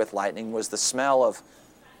associated with lightning was the smell of,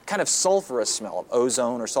 kind of sulfurous smell of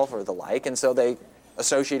ozone or sulfur or the like, and so they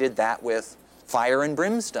associated that with fire and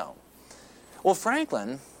brimstone. Well,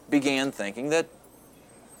 Franklin began thinking that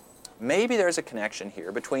maybe there's a connection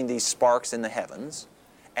here between these sparks in the heavens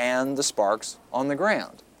and the sparks on the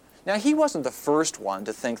ground. Now, he wasn't the first one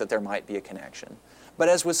to think that there might be a connection, but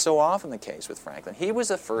as was so often the case with Franklin, he was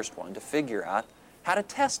the first one to figure out how to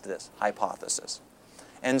test this hypothesis.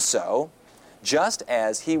 And so, just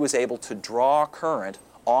as he was able to draw current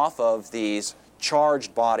off of these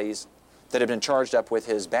charged bodies that had been charged up with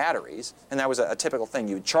his batteries, and that was a typical thing.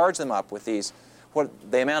 You would charge them up with these, what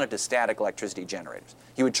they amounted to static electricity generators.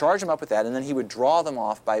 He would charge them up with that, and then he would draw them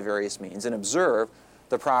off by various means and observe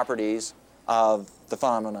the properties of the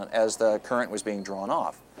phenomenon as the current was being drawn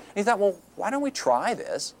off. And he thought, well, why don't we try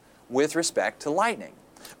this with respect to lightning?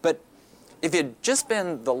 But if it had just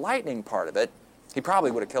been the lightning part of it, he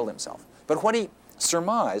probably would have killed himself. But what he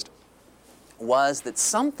surmised was that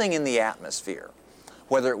something in the atmosphere,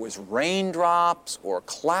 whether it was raindrops or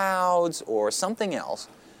clouds or something else,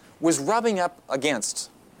 was rubbing up against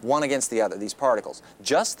one against the other, these particles,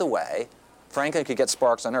 just the way Franklin could get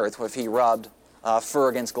sparks on Earth if he rubbed fur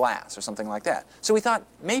against glass or something like that. So we thought,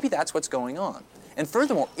 maybe that's what's going on. And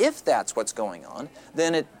furthermore, if that's what's going on,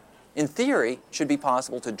 then it, in theory, should be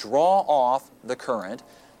possible to draw off the current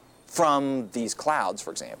from these clouds,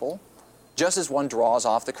 for example, just as one draws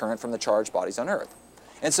off the current from the charged bodies on Earth.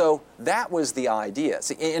 And so that was the idea.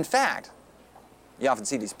 See, in fact, you often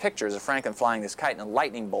see these pictures of Franklin flying this kite and a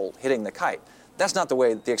lightning bolt hitting the kite. That's not the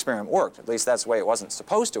way the experiment worked. At least that's the way it wasn't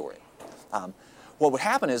supposed to work. What would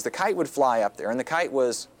happen is the kite would fly up there, and the kite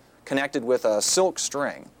was connected with a silk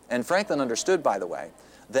string. And Franklin understood, by the way,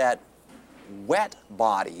 that wet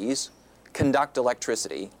bodies conduct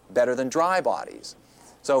electricity better than dry bodies.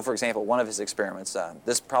 So, for example, one of his experiments,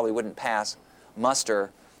 this probably wouldn't pass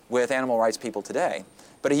muster with animal rights people today,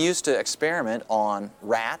 but he used to experiment on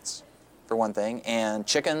rats, for one thing, and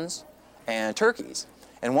chickens and turkeys.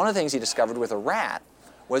 And one of the things he discovered with a rat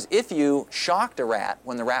was if you shocked a rat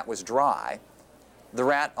when the rat was dry, the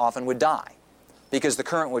rat often would die because the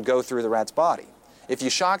current would go through the rat's body. If you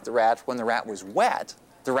shocked the rat when the rat was wet,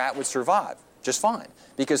 the rat would survive just fine,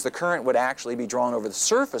 because the current would actually be drawn over the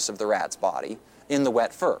surface of the rat's body in the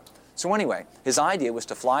wet fur. So anyway, his idea was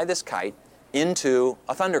to fly this kite into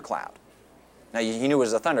a thundercloud. Now, he knew it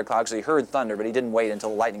was a thundercloud because he heard thunder, but he didn't wait until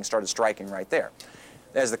the lightning started striking right there.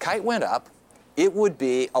 As the kite went up, it would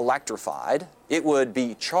be electrified. It would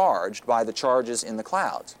be charged by the charges in the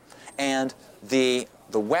clouds. And the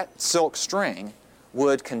wet silk string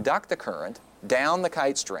would conduct the current down the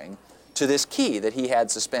kite string to this key that he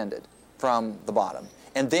had suspended from the bottom.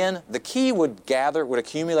 And then the key would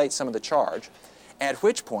accumulate some of the charge, at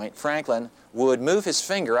which point Franklin would move his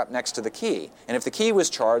finger up next to the key. And if the key was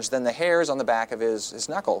charged, then the hairs on the back of his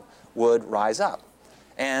knuckle would rise up.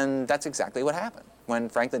 And that's exactly what happened when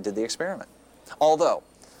Franklin did the experiment. Although,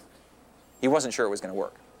 he wasn't sure it was going to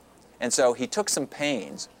work. And so he took some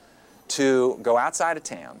pains to go outside of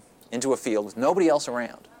town into a field with nobody else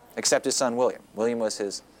around except his son William. William was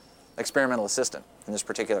his experimental assistant in this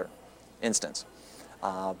particular instance.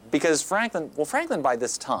 Because Franklin by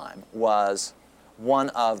this time was one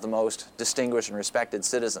of the most distinguished and respected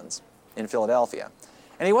citizens in Philadelphia.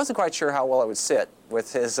 And he wasn't quite sure how well it would sit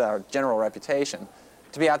with his general reputation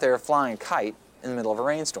to be out there flying a kite in the middle of a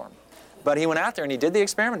rainstorm. But he went out there and he did the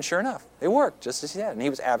experiment, and sure enough, it worked just as he said, and he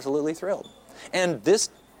was absolutely thrilled. And this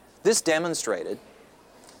demonstrated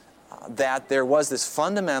that there was this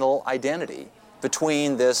fundamental identity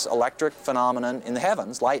between this electric phenomenon in the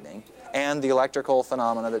heavens, lightning, and the electrical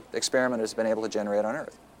phenomena that experimenters have been able to generate on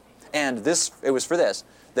Earth. And it was for this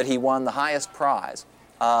that he won the highest prize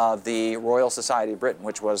of the Royal Society of Britain,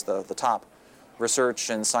 which was the top research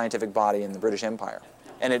and scientific body in the British Empire.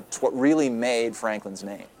 And it's what really made Franklin's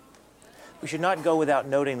name. We should not go without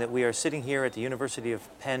noting that we are sitting here at the University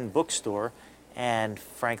of Penn bookstore, and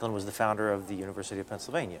Franklin was the founder of the University of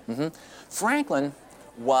Pennsylvania. Mm-hmm. Franklin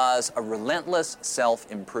was a relentless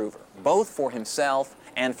self-improver, both for himself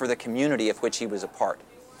and for the community of which he was a part.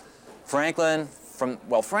 Franklin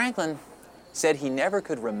said he never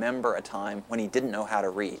could remember a time when he didn't know how to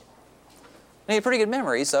read. And he had pretty good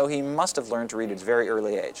memory, so he must have learned to read at a very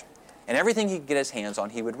early age. And everything he could get his hands on,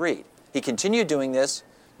 he would read. He continued doing this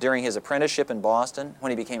during his apprenticeship in Boston, when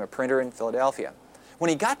he became a printer in Philadelphia. When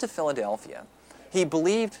he got to Philadelphia, he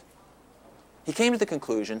came to the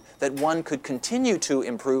conclusion that one could continue to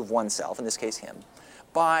improve oneself, in this case him,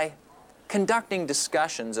 by conducting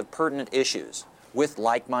discussions of pertinent issues with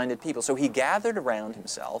like-minded people. So he gathered around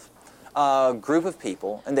himself a group of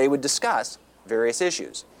people, and they would discuss various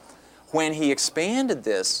issues. When he expanded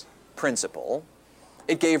this principle,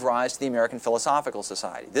 it gave rise to the American Philosophical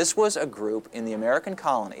Society. This was a group in the American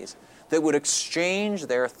colonies that would exchange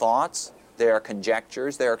their thoughts, their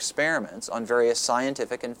conjectures, their experiments on various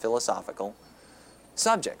scientific and philosophical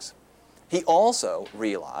subjects. He also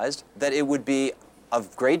realized that it would be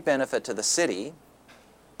of great benefit to the city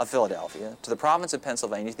of Philadelphia, to the province of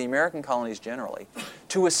Pennsylvania, to the American colonies generally,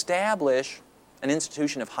 to establish an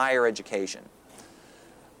institution of higher education.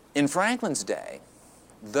 In Franklin's day,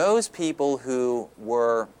 those people who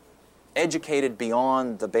were educated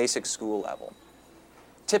beyond the basic school level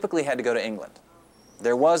typically had to go to England.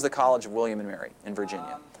 There was the College of William and Mary in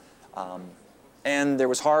Virginia. And there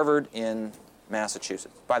was Harvard in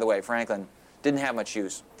Massachusetts. By the way, Franklin didn't have much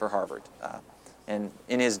use for Harvard. And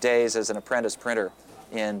in his days as an apprentice printer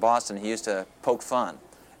in Boston, he used to poke fun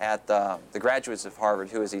at the graduates of Harvard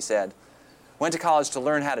who, as he said, went to college to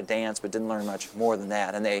learn how to dance but didn't learn much more than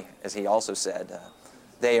that. And they, as he also said,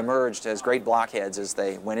 they emerged as great blockheads as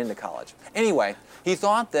they went into college. Anyway, he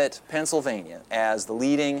thought that Pennsylvania, as the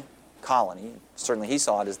leading colony, certainly he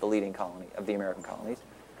saw it as the leading colony of the American colonies,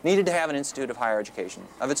 needed to have an institute of higher education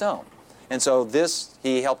of its own. And so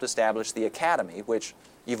he helped establish the Academy, which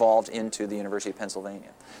evolved into the University of Pennsylvania.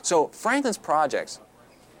 So Franklin's projects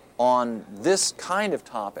on this kind of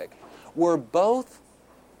topic were both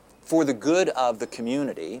for the good of the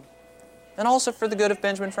community and also for the good of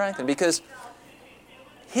Benjamin Franklin, because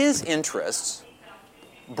his interests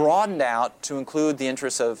broadened out to include the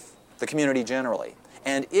interests of the community generally.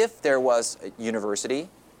 And if there was a university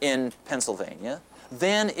in Pennsylvania,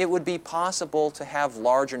 then it would be possible to have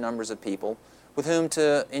larger numbers of people with whom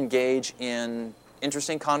to engage in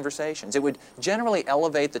interesting conversations. It would generally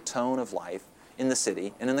elevate the tone of life in the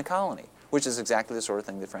city and in the colony, which is exactly the sort of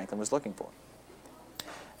thing that Franklin was looking for.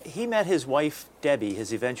 He met his wife, Debbie,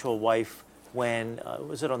 his eventual wife, when,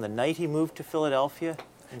 was it on the night he moved to Philadelphia?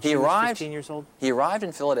 And she was 15 years old? He arrived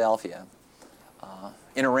in Philadelphia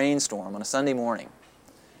in a rainstorm on a Sunday morning.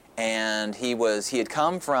 And he had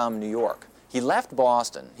come from New York. He left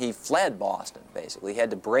Boston. He fled Boston, basically. He had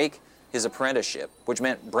to break his apprenticeship, which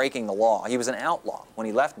meant breaking the law. He was an outlaw when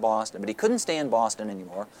he left Boston, but he couldn't stay in Boston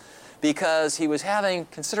anymore because he was having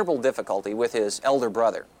considerable difficulty with his elder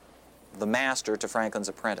brother, the master to Franklin's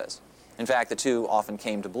apprentice. In fact, the two often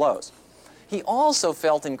came to blows. He also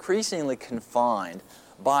felt increasingly confined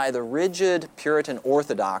by the rigid Puritan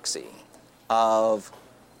orthodoxy of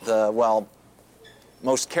the, well,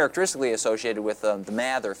 most characteristically associated with the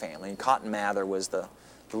Mather family. Cotton Mather was the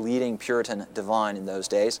leading Puritan divine in those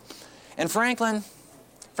days. And Franklin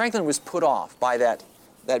was put off by that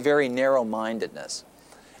very narrow-mindedness.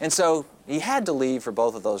 And so he had to leave for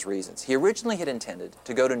both of those reasons. He originally had intended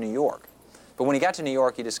to go to New York. But when he got to New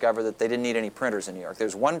York, he discovered that they didn't need any printers in New York.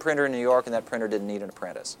 There's one printer in New York, and that printer didn't need an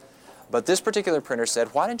apprentice. But this particular printer said,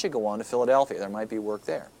 why don't you go on to Philadelphia? There might be work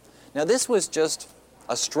there. Now, this was just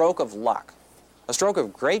a stroke of luck, a stroke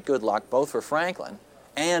of great good luck, both for Franklin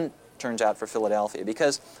and, turns out, for Philadelphia,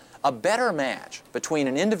 because a better match between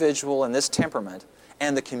an individual in this temperament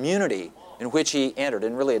and the community in which he entered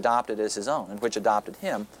and really adopted as his own, and which adopted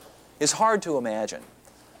him, is hard to imagine.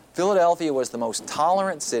 Philadelphia was the most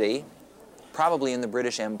tolerant city probably in the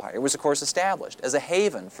British Empire. It was, of course, established as a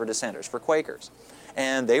haven for dissenters, for Quakers.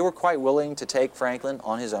 And they were quite willing to take Franklin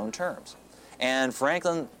on his own terms. And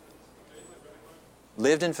Franklin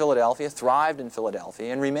lived in Philadelphia, thrived in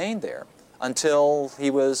Philadelphia, and remained there until he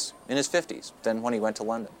was in his 50s, then when he went to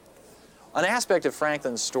London. An aspect of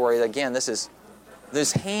Franklin's story, again, this is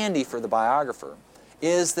handy for the biographer,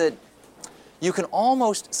 is that you can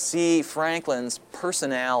almost see Franklin's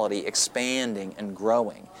personality expanding and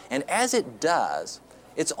growing. And as it does,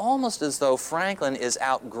 it's almost as though Franklin is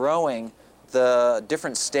outgrowing the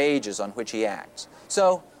different stages on which he acts.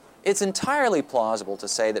 So it's entirely plausible to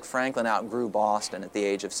say that Franklin outgrew Boston at the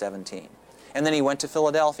age of 17. And then he went to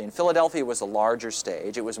Philadelphia. And Philadelphia was a larger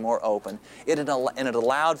stage. It was more open. And it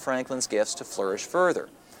allowed Franklin's gifts to flourish further.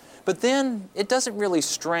 But then it doesn't really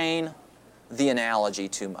strain the analogy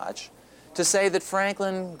too much to say that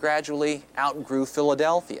Franklin gradually outgrew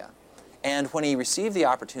Philadelphia. And when he received the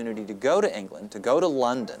opportunity to go to England, to go to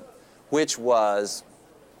London, which was,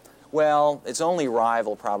 well, its only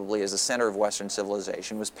rival probably as a center of Western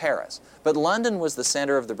civilization was Paris. But London was the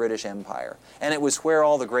center of the British Empire, and it was where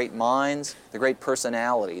all the great minds, the great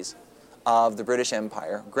personalities of the British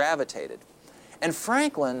Empire gravitated. And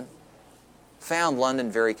Franklin found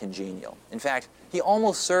London very congenial. In fact, he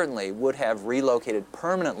almost certainly would have relocated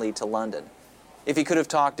permanently to London if he could have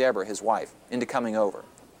talked Deborah, his wife, into coming over.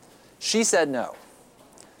 She said no.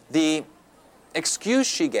 The excuse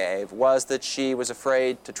she gave was that she was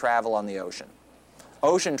afraid to travel on the ocean.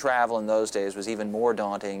 Ocean travel in those days was even more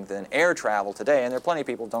daunting than air travel today, and there are plenty of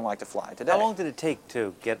people who don't like to fly today. How long did it take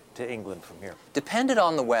to get to England from here? Depended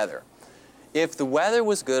on the weather. If the weather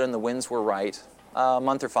was good and the winds were right, a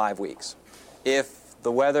month or 5 weeks. If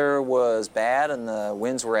the weather was bad and the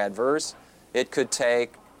winds were adverse, it could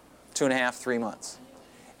take 2.5, 3 months.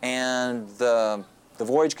 And the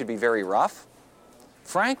voyage could be very rough.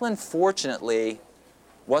 Franklin, fortunately,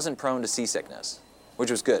 wasn't prone to seasickness, which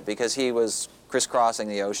was good because he was crisscrossing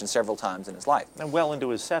the ocean several times in his life. And well into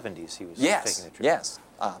his 70s he was taking the trip. Yes.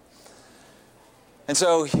 And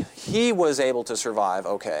so he was able to survive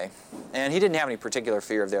okay. And he didn't have any particular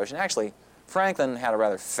fear of the ocean. Actually, Franklin had a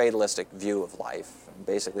rather fatalistic view of life,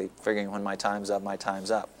 basically figuring when my time's up, my time's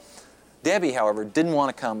up. Debbie, however, didn't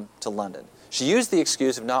want to come to London. She used the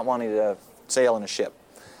excuse of not wanting to sail in a ship.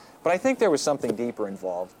 But I think there was something deeper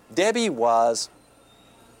involved. Debbie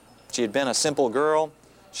she had been a simple girl.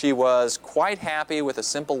 She was quite happy with a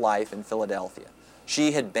simple life in Philadelphia.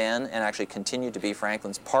 She had been, and actually continued to be,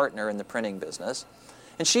 Franklin's partner in the printing business.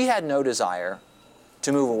 And she had no desire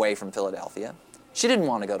to move away from Philadelphia. She didn't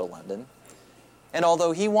want to go to London. And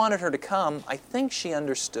although he wanted her to come, I think she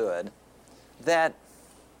understood that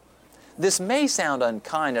this may sound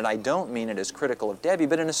unkind, and I don't mean it as critical of Debbie,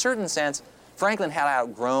 but in a certain sense, Franklin had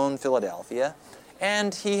outgrown Philadelphia,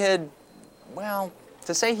 and he had, well,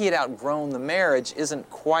 to say he had outgrown the marriage isn't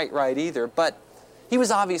quite right either, but he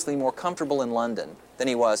was obviously more comfortable in London than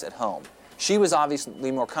he was at home. She was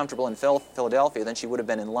obviously more comfortable in Philadelphia than she would have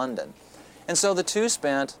been in London. And so the two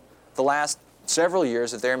spent the last several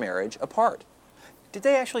years of their marriage apart. Did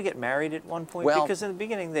they actually get married at one point? Well, because in the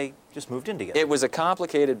beginning they just moved in together. It was a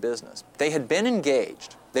complicated business. They had been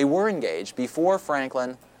engaged. They were engaged before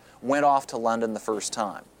Franklin went off to London the first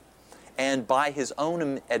time. And by his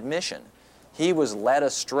own admission, he was led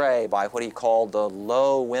astray by what he called the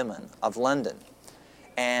low women of London.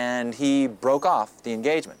 And he broke off the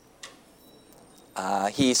engagement.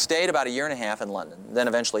 He stayed about 1.5 years in London, then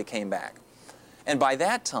eventually came back. And by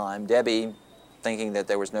that time, Debbie, thinking that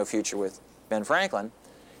there was no future with Ben Franklin,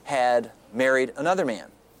 had married another man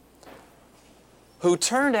who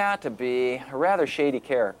turned out to be a rather shady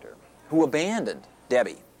character, who abandoned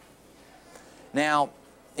Debbie Now,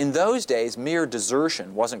 in those days, mere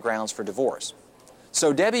desertion wasn't grounds for divorce.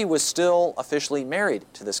 So Debbie was still officially married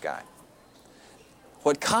to this guy.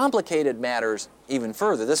 What complicated matters even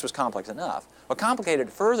further, this was complex enough, what complicated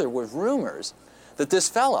it further was rumors that this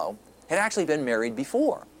fellow had actually been married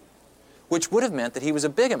before, which would have meant that he was a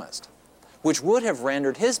bigamist, which would have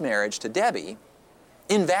rendered his marriage to Debbie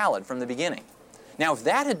invalid from the beginning. Now, if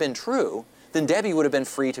that had been true, then Debbie would have been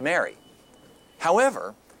free to marry.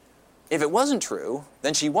 However, if it wasn't true,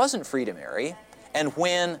 then she wasn't free to marry, and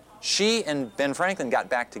when she and Ben Franklin got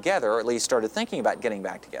back together, or at least started thinking about getting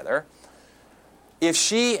back together, if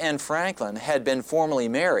she and Franklin had been formally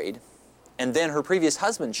married, and then her previous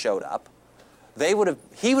husband showed up, Franklin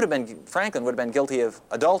would have been guilty of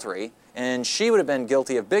adultery, and she would have been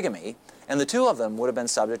guilty of bigamy, and the two of them would have been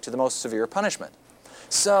subject to the most severe punishment.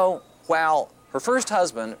 So, while her first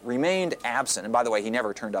husband remained absent, and by the way, he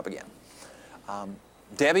never turned up again,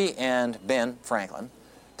 Debbie and Ben Franklin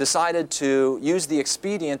decided to use the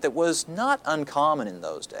expedient that was not uncommon in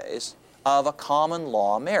those days of a common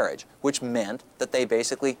law marriage, which meant that they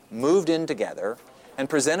basically moved in together and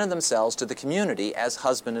presented themselves to the community as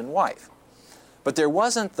husband and wife. But there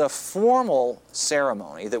wasn't the formal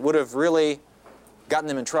ceremony that would have really gotten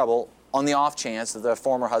them in trouble on the off chance that the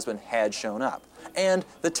former husband had shown up. And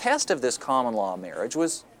the test of this common law marriage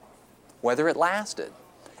was whether it lasted.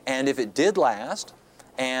 And if it did last,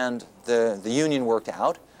 and the union worked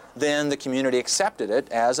out, then the community accepted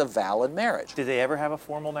it as a valid marriage. Did they ever have a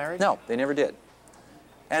formal marriage? No, they never did.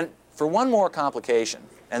 And for one more complication,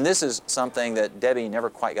 and this is something that Debbie never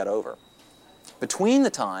quite got over, between the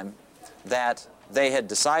time that they had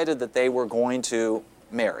decided that they were going to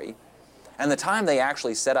marry and the time they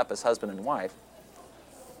actually set up as husband and wife,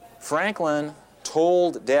 Franklin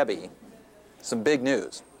told Debbie some big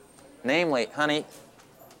news. Namely, honey,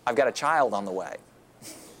 I've got a child on the way.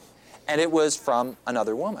 And it was from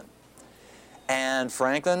another woman. And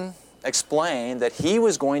Franklin explained that he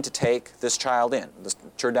was going to take this child in. This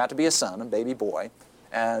turned out to be a son, a baby boy,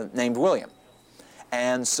 named William.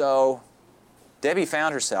 And so Debbie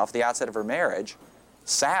found herself, at the outset of her marriage,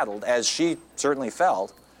 saddled, as she certainly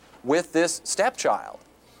felt, with this stepchild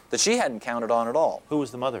that she hadn't counted on at all. Who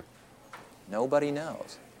was the mother? Nobody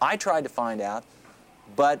knows. I tried to find out,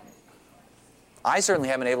 but I certainly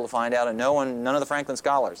haven't been able to find out, and none of the Franklin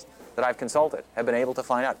scholars that I've consulted have been able to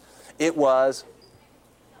find out. It was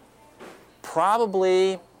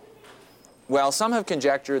probably, well, some have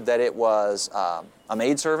conjectured that it was a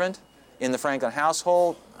maidservant in the Franklin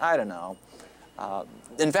household. I don't know.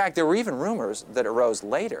 In fact, there were even rumors that arose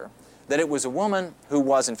later that it was a woman who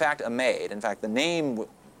was, in fact, a maid. In fact, the name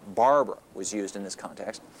Barbara was used in this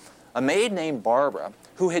context. A maid named Barbara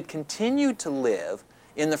who had continued to live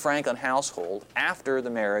in the Franklin household after the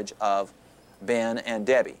marriage of Ben and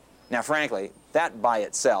Debbie. Now, frankly, that by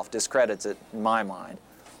itself discredits it in my mind.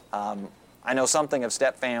 I know something of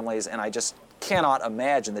step families, and I just cannot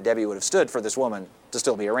imagine that Debbie would have stood for this woman to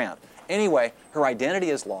still be around. Anyway, her identity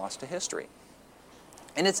is lost to history.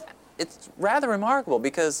 And it's rather remarkable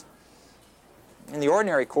because in the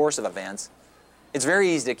ordinary course of events, it's very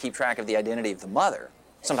easy to keep track of the identity of the mother.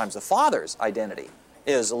 Sometimes the father's identity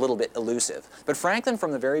is a little bit elusive. But Franklin,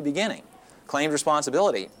 from the very beginning, claimed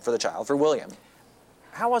responsibility for the child, for William.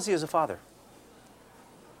 How was he as a father?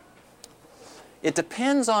 It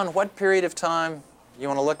depends on what period of time you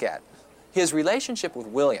want to look at. His relationship with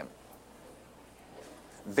William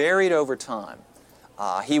varied over time.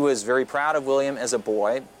 He was very proud of William as a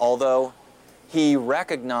boy, although he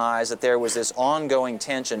recognized that there was this ongoing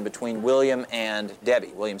tension between William and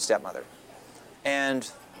Debbie, William's stepmother. And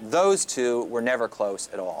those two were never close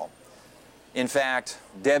at all. In fact,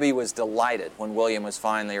 Debbie was delighted when William was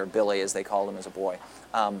finally, or Billy as they called him as a boy,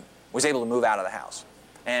 was able to move out of the house.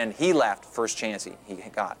 And he left first chance he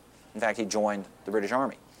got. In fact, he joined the British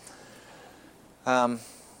Army.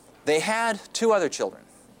 They had two other children.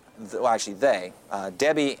 Well, actually,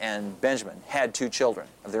 Debbie and Benjamin, had two children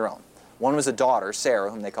of their own. One was a daughter,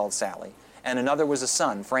 Sarah, whom they called Sally, and another was a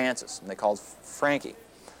son, Francis, whom they called Frankie.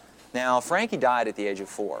 Now, Frankie died at the age of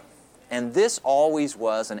 4, and this always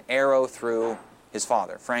was an arrow through his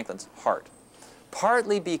father, Franklin's heart,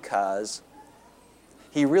 partly because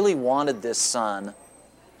he really wanted this son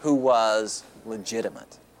who was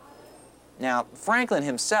legitimate. Now, Franklin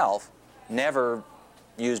himself never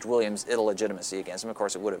used William's illegitimacy against him. Of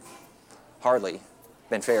course, it would have hardly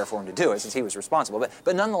been fair for him to do it since he was responsible.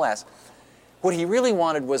 But nonetheless, what he really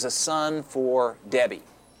wanted was a son for Debbie.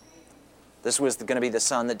 This was going to be the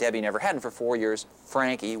son that Debbie never had, and for 4 years,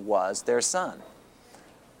 Frankie was their son.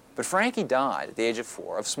 But Frankie died at the age of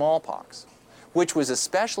 4 of smallpox, which was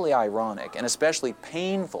especially ironic and especially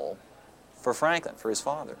painful for Franklin, for his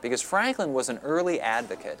father, because Franklin was an early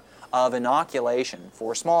advocate of inoculation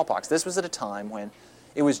for smallpox. This was at a time when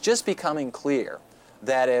it was just becoming clear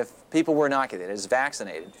that if people were inoculated,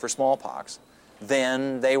 vaccinated for smallpox,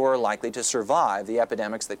 then they were likely to survive the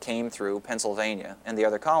epidemics that came through Pennsylvania and the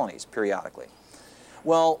other colonies periodically.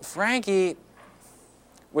 Well, Frankie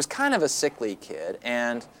was kind of a sickly kid,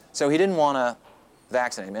 and so he didn't want to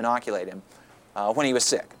vaccinate him, inoculate him, when he was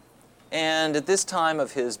sick. And at this time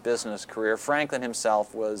of his business career, Franklin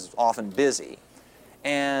himself was often busy.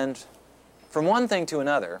 And from one thing to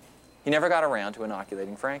another, he never got around to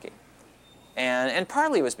inoculating Frankie. And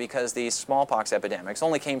partly it was because these smallpox epidemics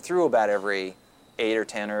only came through about every 8 or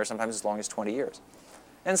 10 or sometimes as long as 20 years.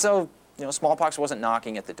 And so, smallpox wasn't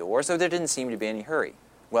knocking at the door, so there didn't seem to be any hurry.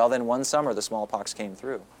 Well, then one summer the smallpox came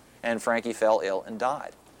through, and Frankie fell ill and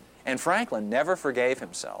died. And Franklin never forgave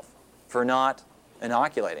himself for not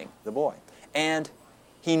inoculating the boy. And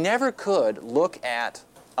he never could look at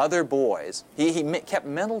other boys. He kept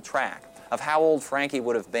mental track of how old Frankie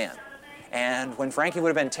would have been. And when Frankie would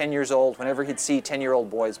have been 10 years old, whenever he'd see 10-year-old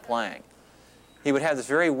boys playing, he would have this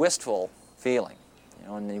very wistful feeling,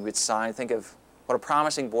 and he would sigh and think of what a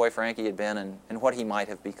promising boy Frankie had been and what he might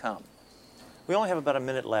have become. We only have about a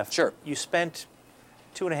minute left. Sure. You spent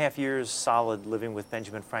 2.5 years solid living with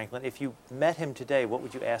Benjamin Franklin. If you met him today, what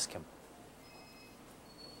would you ask him?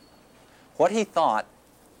 What he thought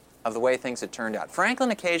of the way things had turned out.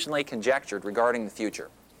 Franklin occasionally conjectured regarding the future.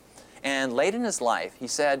 And late in his life, he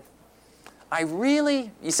said, I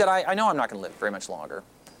know I'm not going to live very much longer,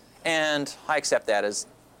 and I accept that as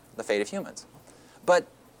the fate of humans. But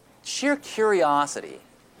sheer curiosity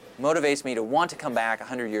motivates me to want to come back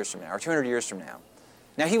 100 years from now or 200 years from now.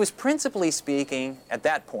 Now, he was principally speaking at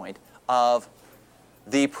that point of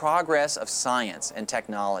the progress of science and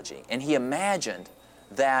technology, and he imagined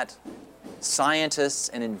that scientists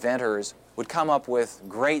and inventors would come up with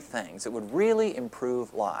great things that would really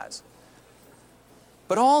improve lives.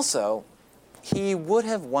 But also, he would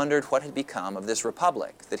have wondered what had become of this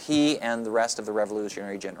republic that he and the rest of the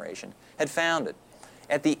revolutionary generation had founded.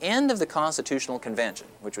 At the end of the Constitutional Convention,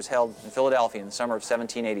 which was held in Philadelphia in the summer of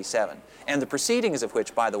 1787, and the proceedings of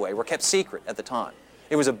which, by the way, were kept secret at the time.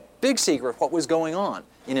 It was a big secret what was going on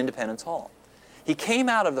in Independence Hall. He came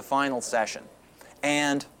out of the final session,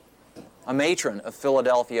 and a matron of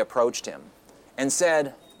Philadelphia approached him and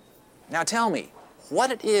said, now tell me,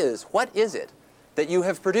 what is it that you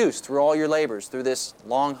have produced through all your labors through this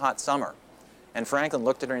long, hot summer? And Franklin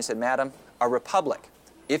looked at her and said, Madam, a republic,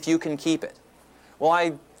 if you can keep it. Well,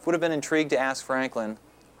 I would have been intrigued to ask Franklin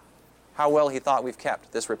how well he thought we've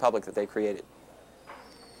kept this republic that they created.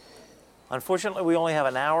 Unfortunately, we only have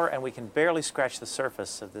an hour, and we can barely scratch the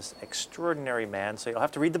surface of this extraordinary man, so you'll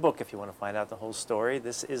have to read the book if you want to find out the whole story.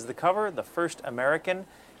 This is The Cover, The First American.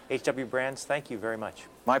 H.W. Brands, thank you very much.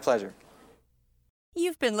 My pleasure.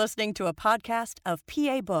 You've been listening to a podcast of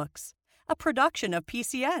PA Books, a production of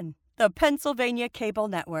PCN, the Pennsylvania Cable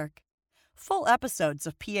Network. Full episodes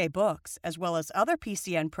of PA Books, as well as other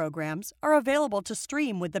PCN programs, are available to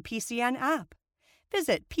stream with the PCN app.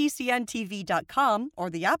 Visit PCNTV.com or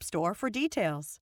the App Store for details.